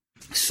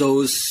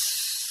 So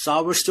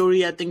sour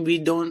story, I think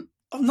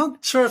I'm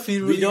not sure if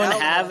we don't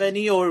have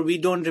any, or we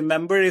don't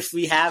remember if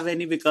we have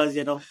any, because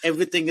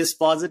everything is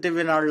positive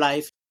in our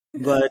life.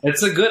 But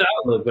it's a good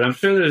outlook, but I'm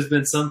sure there's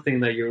been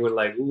something that you were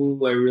like,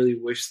 "Ooh, I really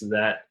wish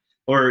that,"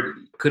 or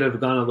could have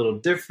gone a little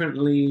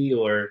differently,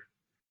 or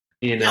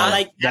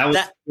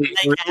that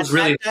was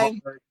really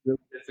hard, really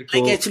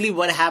difficult. Like actually,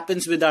 what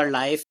happens with our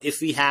life if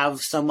we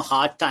have some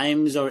hard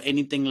times or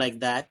anything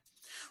like that,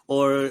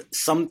 or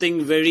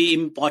something very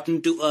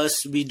important to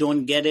us, we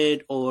don't get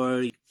it,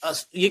 or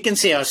you can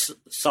say a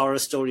sorrow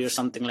story or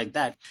something like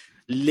that.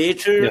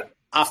 Later,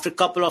 after a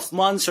couple of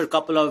months or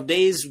couple of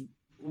days,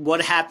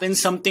 what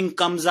happens? Something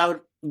comes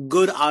out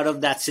good out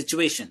of that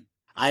situation.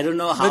 I don't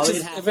know how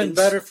it happens. Even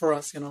better for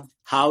us,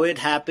 How it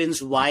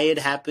happens, why it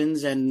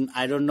happens, and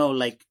I don't know,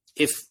 like,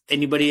 if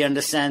anybody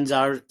understands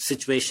our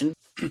situation.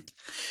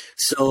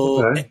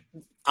 So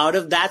out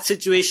of that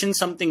situation,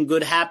 something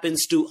good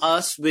happens to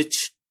us,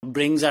 which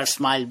brings our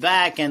smile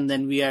back, and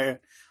then we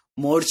are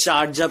more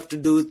charged up to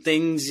do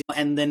things,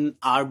 and then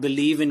our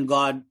belief in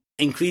God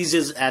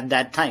increases at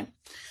that time.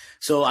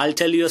 So I'll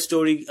tell you a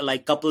story.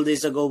 Like a couple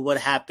days ago, what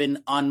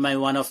happened on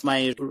one of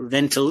my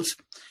rentals.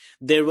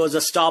 There was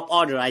a stop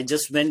order. I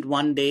just went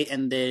one day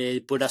and they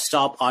put a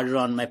stop order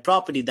on my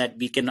property that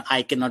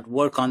I cannot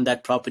work on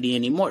that property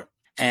anymore.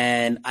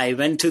 And I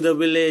went to the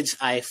village.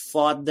 I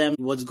fought them.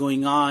 What's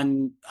going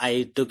on?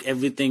 I took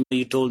everything.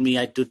 You told me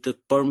I took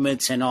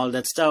permits and all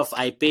that stuff.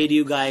 I paid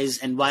you guys.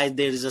 And why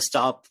there is a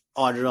stop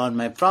order on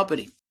my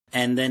property?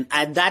 And then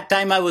at that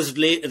time, I was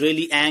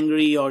really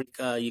angry, or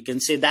you can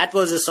say that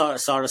was a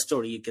sorrow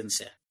story, you can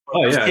say.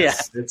 Oh, yeah.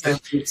 It's a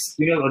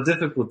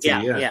difficulty.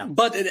 Yeah.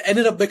 But it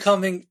ended up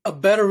becoming a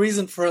better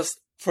reason for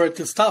it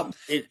to stop.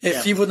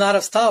 If he would not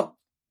have stopped,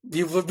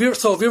 we were going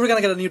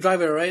to get a new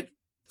driveway, right?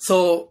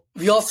 So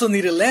we also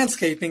needed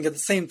landscaping at the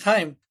same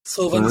time.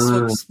 So when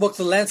we spoke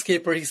to the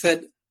landscaper, he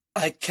said,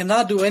 "I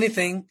cannot do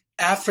anything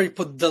after you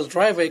put the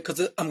driveway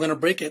because I'm going to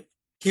break it."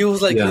 He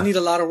was like, "You need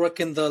a lot of work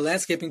in the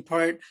landscaping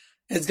part.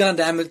 It's going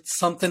to damage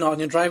something on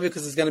your driveway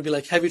because it's going to be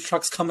like heavy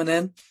trucks coming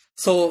in."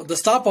 So the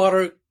stop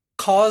order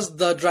caused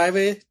the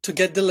driveway to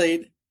get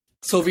delayed.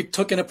 So we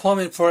took an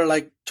appointment for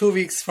like 2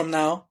 weeks from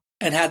now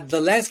and had the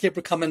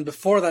landscaper come in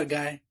before that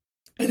guy.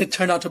 And it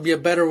turned out to be a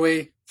better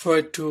way for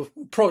it to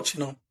approach,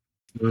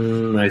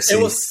 I see.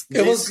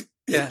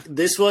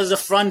 This was the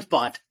front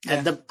part.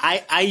 Yeah.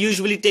 I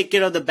usually take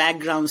care of the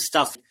background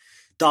stuff,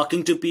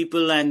 talking to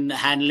people and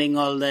handling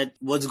all that,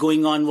 what's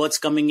going on, what's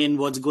coming in,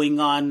 what's going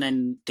on,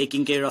 and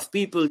taking care of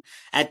people.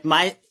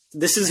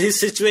 This is his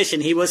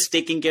situation. He was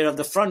taking care of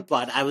the front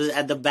part. I was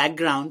at the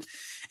background,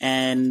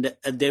 and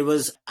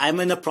I'm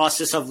in the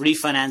process of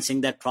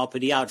refinancing that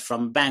property out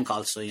from bank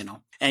also,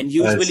 And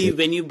usually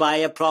when you buy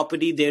a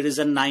property, there is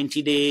a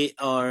 90-day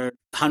or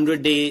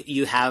 100-day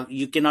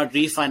you cannot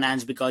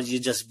refinance because you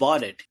just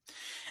bought it.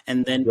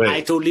 And then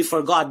I totally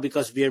forgot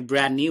because we are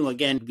brand new.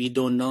 Again, we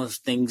don't know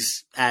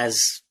things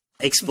as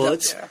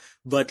experts,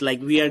 but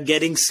like we are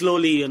getting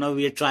slowly,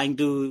 we are trying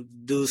to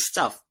do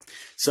stuff.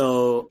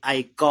 So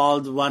I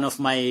called one of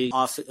my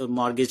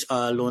mortgage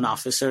loan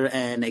officer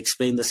and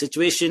explained the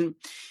situation.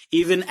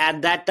 Even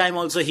at that time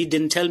also, he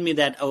didn't tell me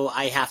that,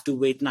 I have to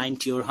wait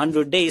 90 or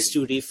 100 days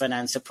to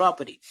refinance a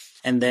property.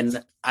 And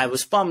then I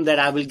was pumped that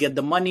I will get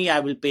the money, I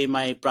will pay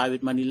my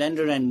private money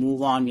lender and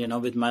move on,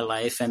 with my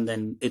life, and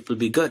then it will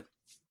be good.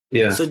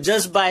 Yeah. So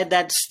just by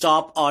that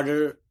stop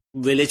order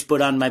village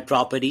put on my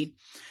property,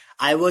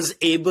 I was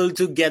able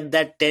to get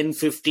that 10,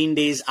 15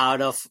 days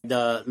out of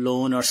the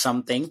loan or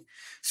something.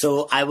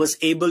 So I was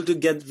able to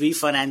get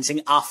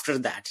refinancing after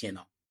that,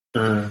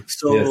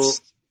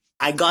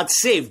 I got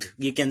saved,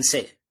 you can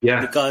say.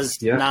 Yeah.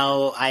 Because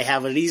now I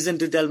have a reason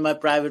to tell my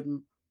private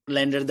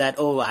lender that,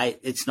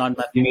 it's not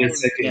my fault. Give me a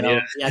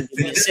second, give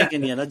me a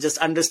second, just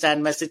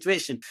understand my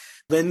situation.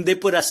 When they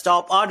put a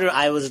stop order,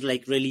 I was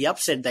like really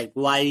upset, like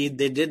why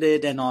they did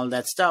it and all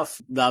that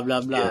stuff, blah,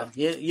 blah, blah.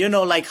 Yeah.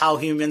 Like how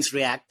humans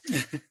react.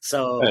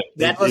 So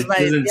that was my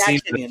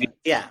reaction,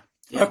 Yeah.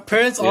 Our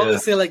parents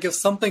always say, like, if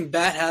something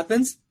bad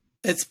happens,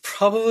 it's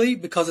probably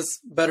because it's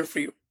better for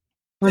you.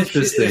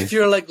 Interesting. If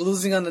you're like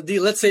losing on the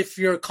deal, let's say if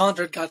your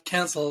contract got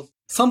canceled,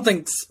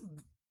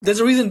 there's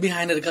a reason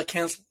behind it got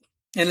canceled,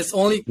 and it's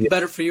only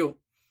better for you.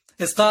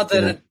 It's not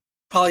that it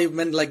probably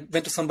went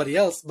to somebody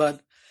else,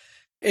 but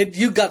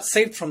you got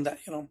saved from that.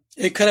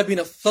 It could have been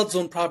a flood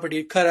zone property.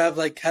 It could have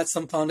had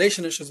some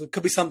foundation issues. It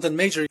could be something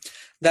major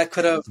that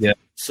could have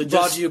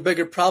brought you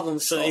bigger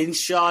problems. So in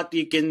short,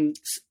 you can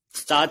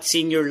start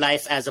seeing your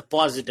life as a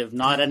positive,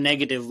 not a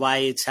negative. Why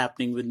it's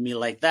happening with me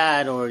like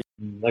that, or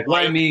like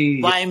why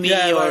me,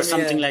 or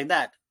something like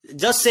that.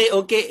 Just say,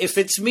 okay, if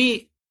it's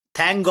me,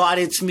 thank God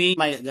it's me.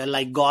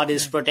 God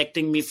is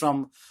protecting me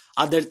from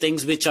other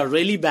things which are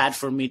really bad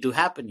for me to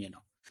happen.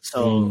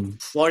 So,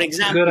 for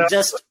example,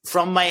 just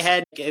from my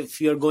head,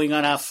 if you're going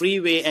on a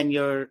freeway and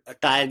your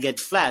tire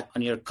gets flat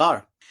on your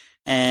car,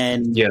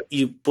 and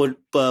you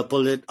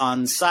pull it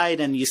on side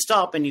and you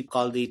stop and you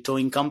call the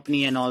towing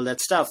company and all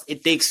that stuff,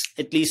 it takes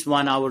at least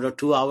 1 hour or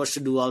 2 hours to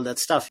do all that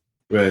stuff.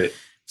 Right.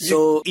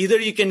 So either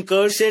you can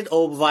curse it,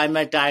 why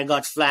my tire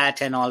got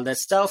flat and all that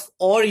stuff,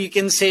 or you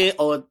can say,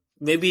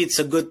 maybe it's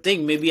a good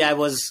thing. Maybe I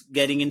was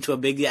getting into a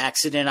big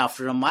accident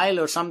after a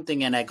mile or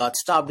something and I got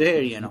stopped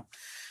here,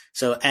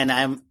 So, and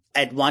I'm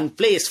at one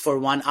place for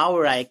 1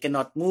 hour. I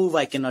cannot move.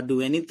 I cannot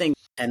do anything.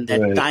 And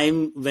that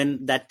time,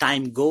 when that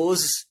time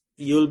goes,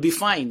 you'll be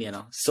fine,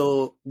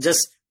 So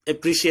just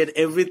appreciate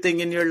everything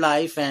in your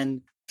life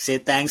and say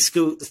thanks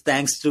to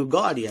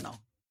God,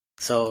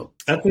 So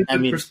that's a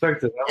good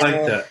perspective. I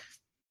like that.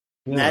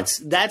 Yeah.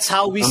 That's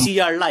how we see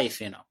our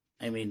life,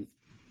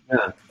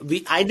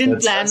 I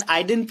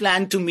didn't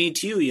plan to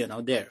meet you,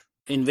 there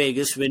in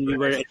Vegas when we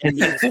were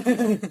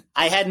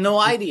I had no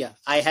idea.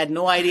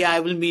 I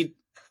will meet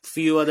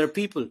few other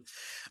people,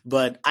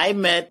 but I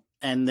met,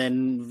 and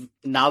then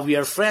now we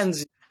are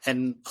friends,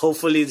 and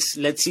hopefully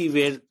let's see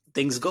where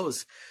things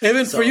goes.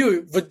 Even for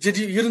you, but you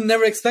didn't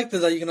never expected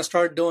that you're going to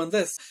start doing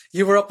this.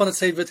 You were up on the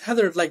stage with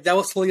Heather, that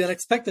was totally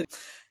unexpected.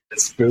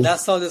 That's true.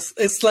 That's how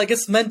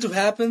it's meant to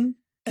happen,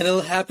 and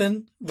it'll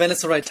happen when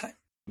it's the right time.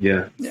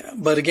 Yeah. Yeah.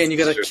 But again, you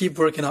got to keep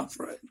working out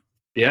for it.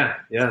 Yeah.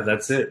 Yeah.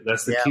 That's it.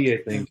 That's the key, I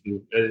think.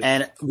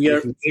 And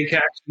if you take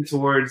action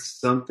towards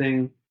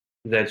something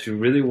that you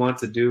really want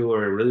to do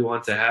or really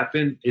want to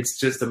happen, it's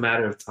just a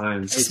matter of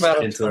time.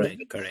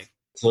 Correct.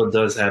 So it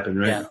does happen,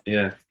 right?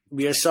 Yeah.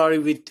 We are sorry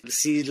we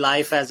see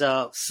life as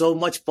so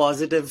much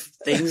positive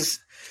things.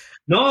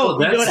 No,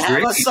 we that's don't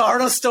have great. a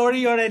sort of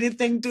story or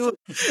anything to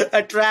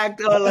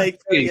attract or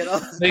makes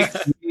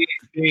me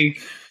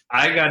think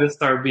I got to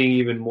start being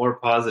even more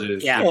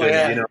positive. Yeah.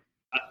 Because,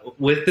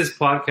 with this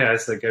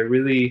podcast,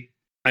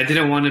 I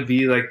didn't want to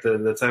be like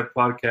the type of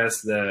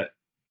podcast that,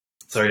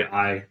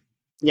 I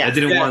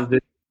didn't want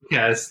this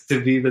podcast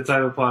to be the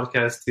type of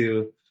podcast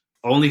to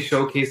only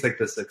showcase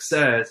the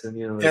success and,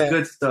 the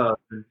good stuff.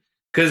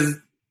 Because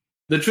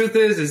the truth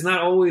is, it's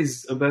not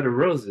always a bed of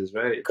roses,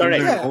 right? Correct.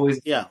 Things aren't always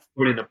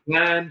according to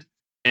plan.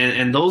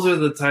 And those are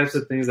the types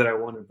of things that I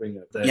want to bring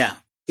up.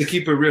 To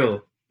keep it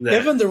real.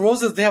 Even the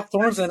roses, they have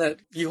thorns in it.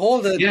 You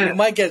hold it, you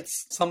might get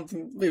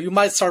something. You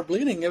might start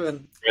bleeding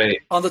even. Right.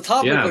 On the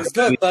top, it looks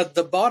good, but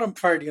the bottom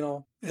part,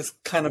 is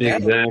kind of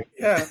bad. Exactly.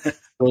 Yeah.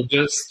 Well,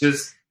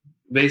 just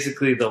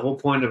basically the whole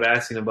point of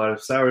asking about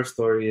a sour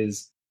story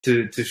is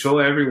to show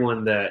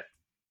everyone that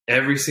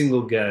every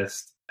single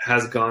guest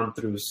has gone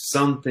through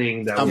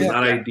something that was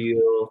not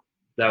ideal,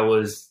 that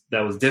was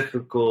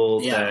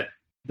difficult,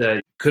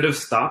 that could have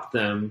stopped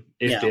them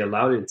if they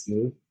allowed it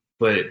to,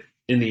 but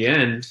in the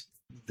end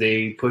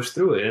they pushed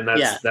through it, and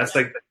that's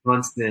like the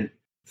constant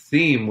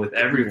theme with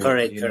everyone.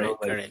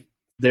 Correct.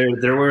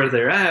 They're where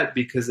they're at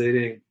because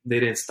they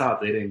didn't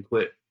stop, they didn't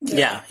quit.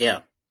 You're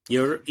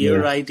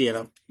right.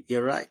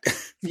 You're right.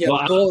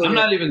 Well, I'm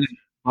not even gonna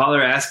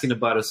bother asking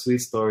about a sweet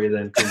story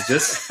then, because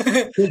just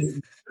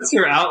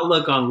your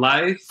outlook on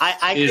life.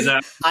 I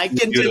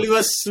can tell you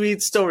a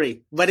sweet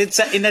story, but it's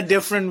in a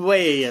different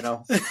way,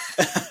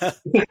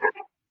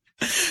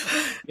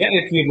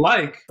 if you'd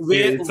like.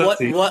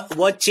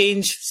 What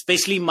changed,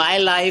 especially my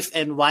life,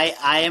 and why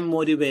I am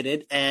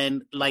motivated,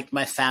 and like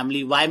my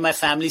family, why my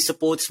family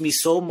supports me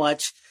so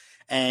much,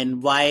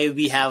 and why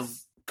we have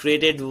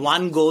created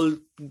one goal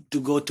to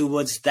go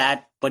towards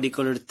that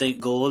particular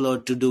goal or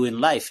to do in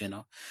life,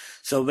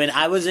 So when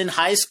I was in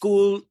high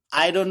school,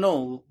 I don't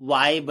know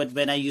why, but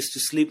when I used to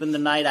sleep in the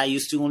night, I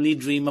used to only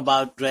dream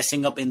about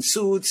dressing up in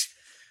suits,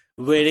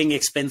 wearing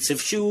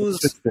expensive shoes,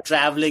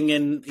 traveling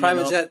in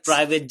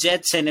private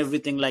jets and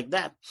everything like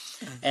that.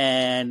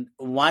 And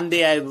one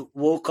day I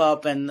woke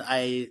up and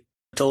I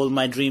told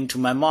my dream to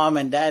my mom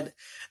and dad.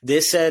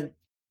 They said,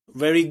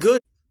 very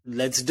good,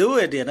 let's do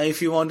it,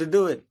 if you want to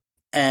do it.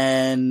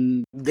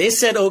 And they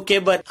said, okay,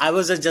 but I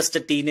was just a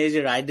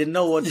teenager. I didn't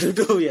know what to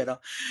do,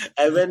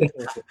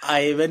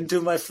 I went to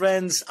my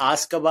friends,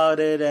 asked about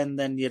it. And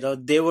then,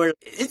 they were,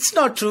 it's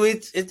not true.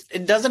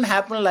 It doesn't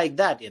happen like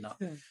that,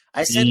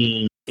 I said,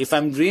 if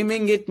I'm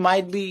dreaming, it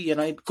might be,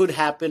 it could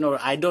happen, or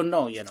I don't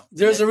know,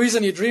 There's a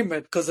reason you dream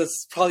it, because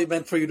it's probably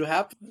meant for you to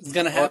happen. It's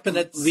going to happen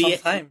at some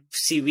time.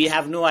 See, we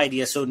have no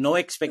idea. So no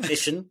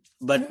expectation,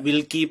 but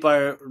we'll keep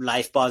our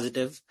life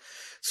positive.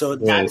 So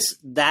that's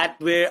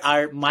where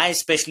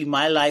especially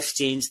my life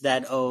changed,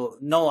 that, oh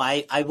no,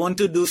 I want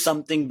to do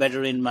something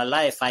better in my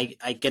life.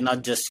 I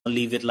cannot just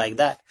leave it like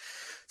that.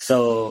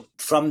 So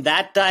from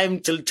that time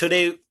till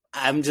today,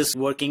 I'm just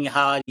working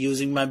hard,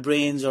 using my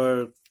brains,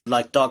 or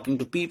like talking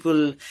to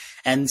people.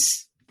 And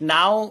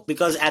now,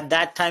 because at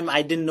that time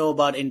I didn't know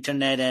about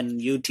internet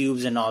and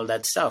YouTubes and all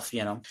that stuff,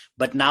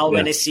 But now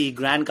when I see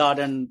Grant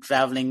Cardone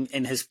traveling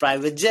in his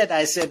private jet,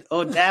 I said,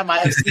 oh, damn, I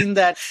have seen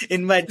that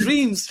in my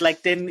dreams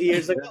like 10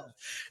 years ago.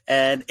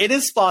 And it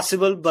is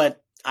possible,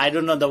 but I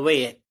don't know the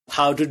way,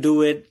 how to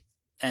do it.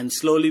 And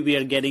slowly we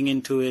are getting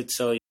into it.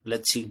 So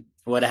let's see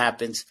what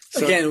happens.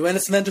 So, again, when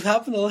it's meant to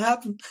happen, it'll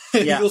happen.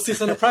 You'll see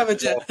us on a private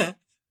jet.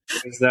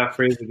 There's that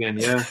phrase again.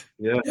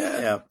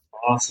 Yeah.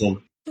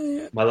 Awesome.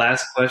 My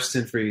last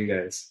question for you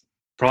guys.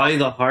 Probably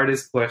the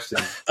hardest question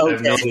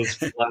I've noticed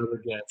from a lot of the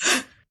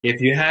guests.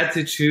 If you had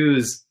to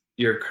choose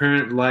your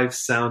current life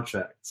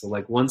soundtrack, so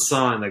like one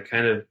song that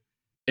kind of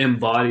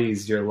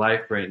embodies your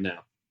life right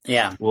now,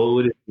 what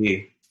would it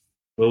be?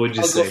 What would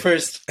you say? I'll go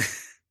first.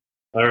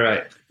 All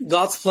right.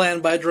 God's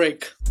Plan by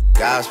Drake.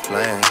 God's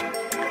plan.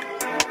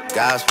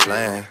 God's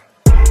plan.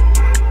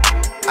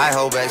 I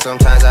hold back,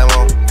 sometimes I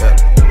won't.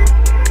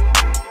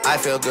 I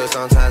feel good,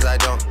 sometimes I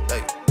don't.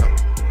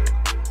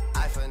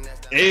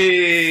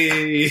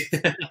 Hey,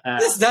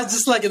 that's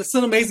just like, it's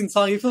an amazing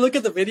song. If you look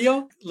at the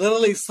video,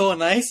 literally so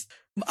nice.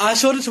 I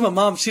showed it to my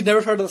mom. She'd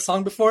never heard of the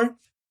song before.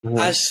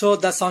 I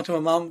showed that song to my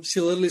mom. She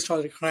literally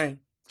started crying.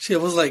 She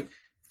was like,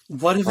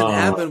 what even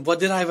happened? What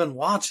did I even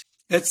watch?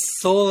 It's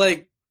so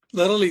like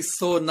literally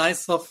so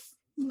nice of,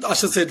 I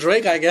should say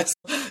Drake, I guess,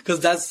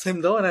 because that's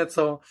him doing it.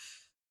 So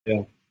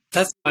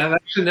I've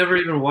actually never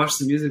even watched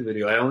the music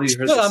video. I only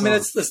heard the song. I mean,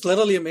 it's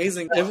literally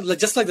amazing.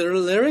 Just like the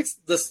lyrics,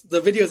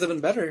 the video is even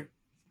better.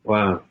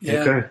 Wow.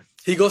 Yeah. Okay.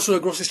 He goes to a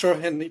grocery store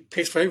and he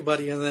pays for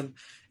everybody, and then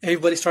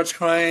everybody starts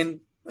crying.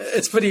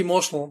 It's pretty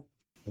emotional.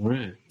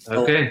 Right.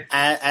 Okay. So,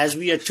 as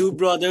we are two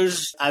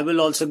brothers, I will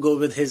also go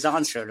with his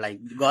answer, like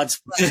God's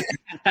plan.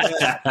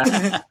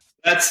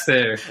 That's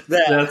fair.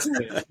 That's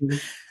fair.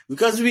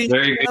 Because we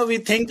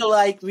think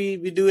alike, we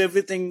do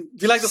everything.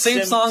 We like the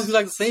same songs, we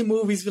like the same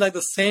movies, we like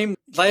the same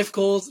life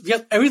goals. We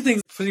have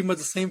everything's pretty much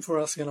the same for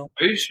us, Are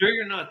you sure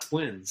you're not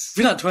twins?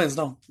 We're not twins,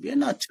 no. We're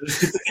not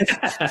twins.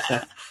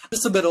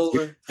 Just a bit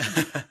older.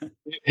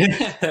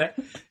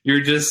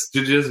 You're just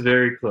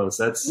very close.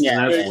 That's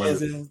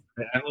wonderful.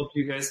 I hope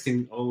you guys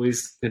can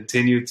always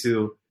continue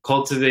to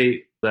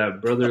cultivate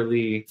that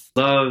brotherly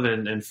love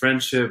and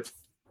friendship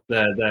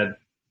that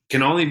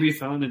can only be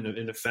found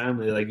in a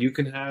family. Like, you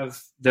can have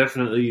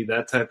definitely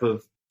that type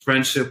of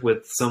friendship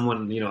with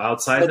someone,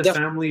 outside the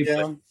family.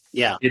 But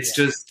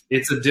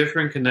it's a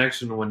different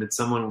connection when it's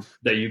someone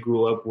that you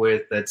grew up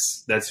with,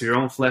 that's your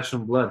own flesh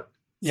and blood.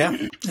 Yeah,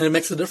 and it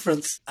makes a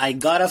difference. I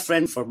got a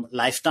friend for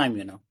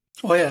lifetime,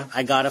 Oh yeah.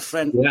 I got a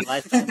friend for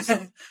lifetime.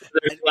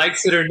 Whether he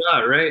likes it or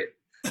not, right?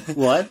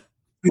 What?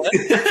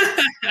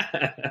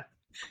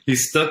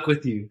 He's stuck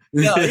with you.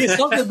 Yeah, he's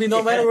stuck with me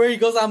no matter where he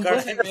goes. I'm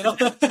with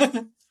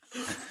him,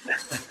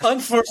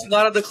 Unfortunately,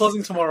 not at the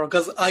closing tomorrow,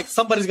 because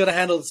somebody's gonna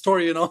handle the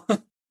story,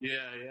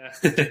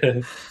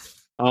 Yeah.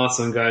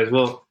 Awesome, guys.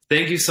 Well,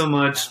 thank you so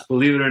much.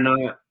 Believe it or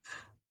not,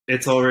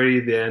 it's already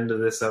the end of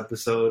this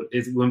episode.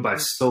 It went by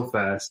so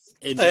fast.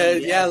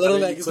 Literally,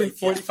 like it's been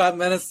 45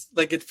 minutes.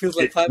 Like it feels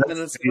like 5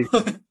 minutes.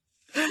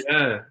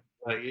 Yeah,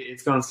 like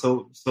it's gone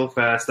so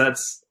fast.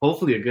 That's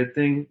hopefully a good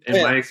thing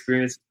in my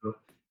experience.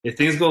 If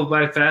things go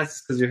by fast,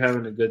 it's because you're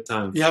having a good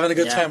time. You're having a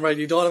good time, right?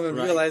 You don't even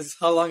realize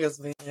how long it's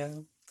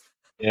been.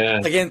 Yeah.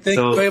 Again, thank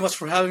you very much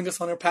for having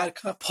us on our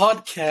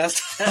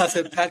podcast. I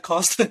said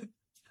podcast.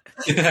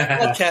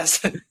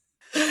 Podcast.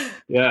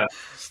 Yeah.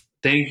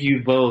 Thank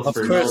you both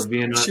for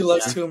being on. She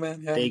loves too,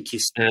 man. Yeah. Thank you.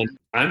 And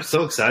I'm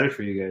so excited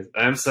for you guys.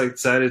 I'm so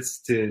excited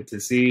to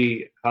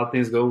see how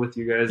things go with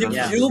you guys.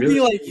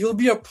 You'll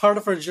be a part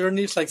of our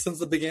journey like since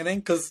the beginning,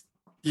 because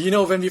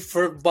when we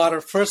first bought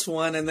our first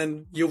one, and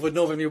then you would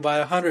know when you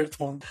buy 100th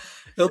one.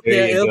 It'll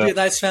be a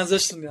nice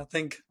transition, I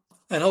think,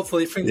 and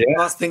hopefully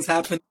things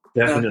happen.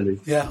 Definitely.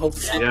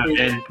 Hopefully.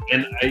 Yeah,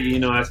 and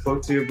I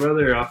spoke to your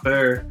brother off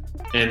air,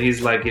 and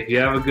he's like, if you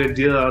have a good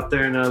deal out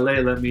there in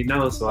LA, let me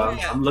know. So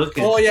I'm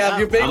looking. Oh yeah, if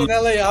you're big in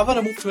LA, I want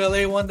to move to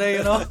LA one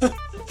day.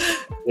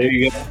 There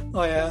you go.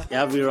 Oh yeah.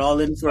 Yeah, we're all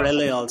in for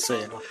LA also.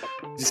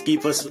 Just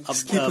keep us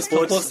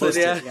posted.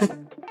 Yeah.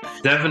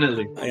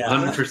 Definitely.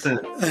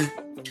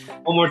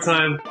 100%. One more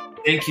time.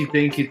 Thank you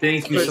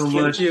so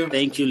much.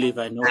 Thank you,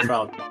 Levi. No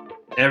problem.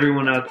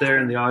 Everyone out there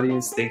in the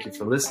audience, thank you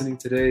for listening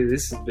today.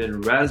 This has been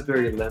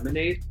Raspberry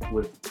Lemonade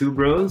with Two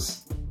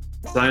Bros.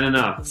 Signing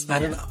off. All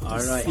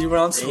right. See you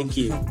around soon. Thank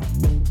you.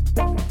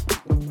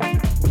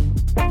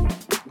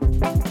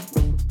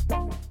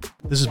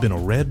 This has been a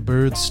Red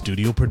Bird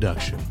Studio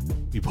production.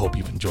 We hope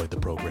you've enjoyed the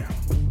program.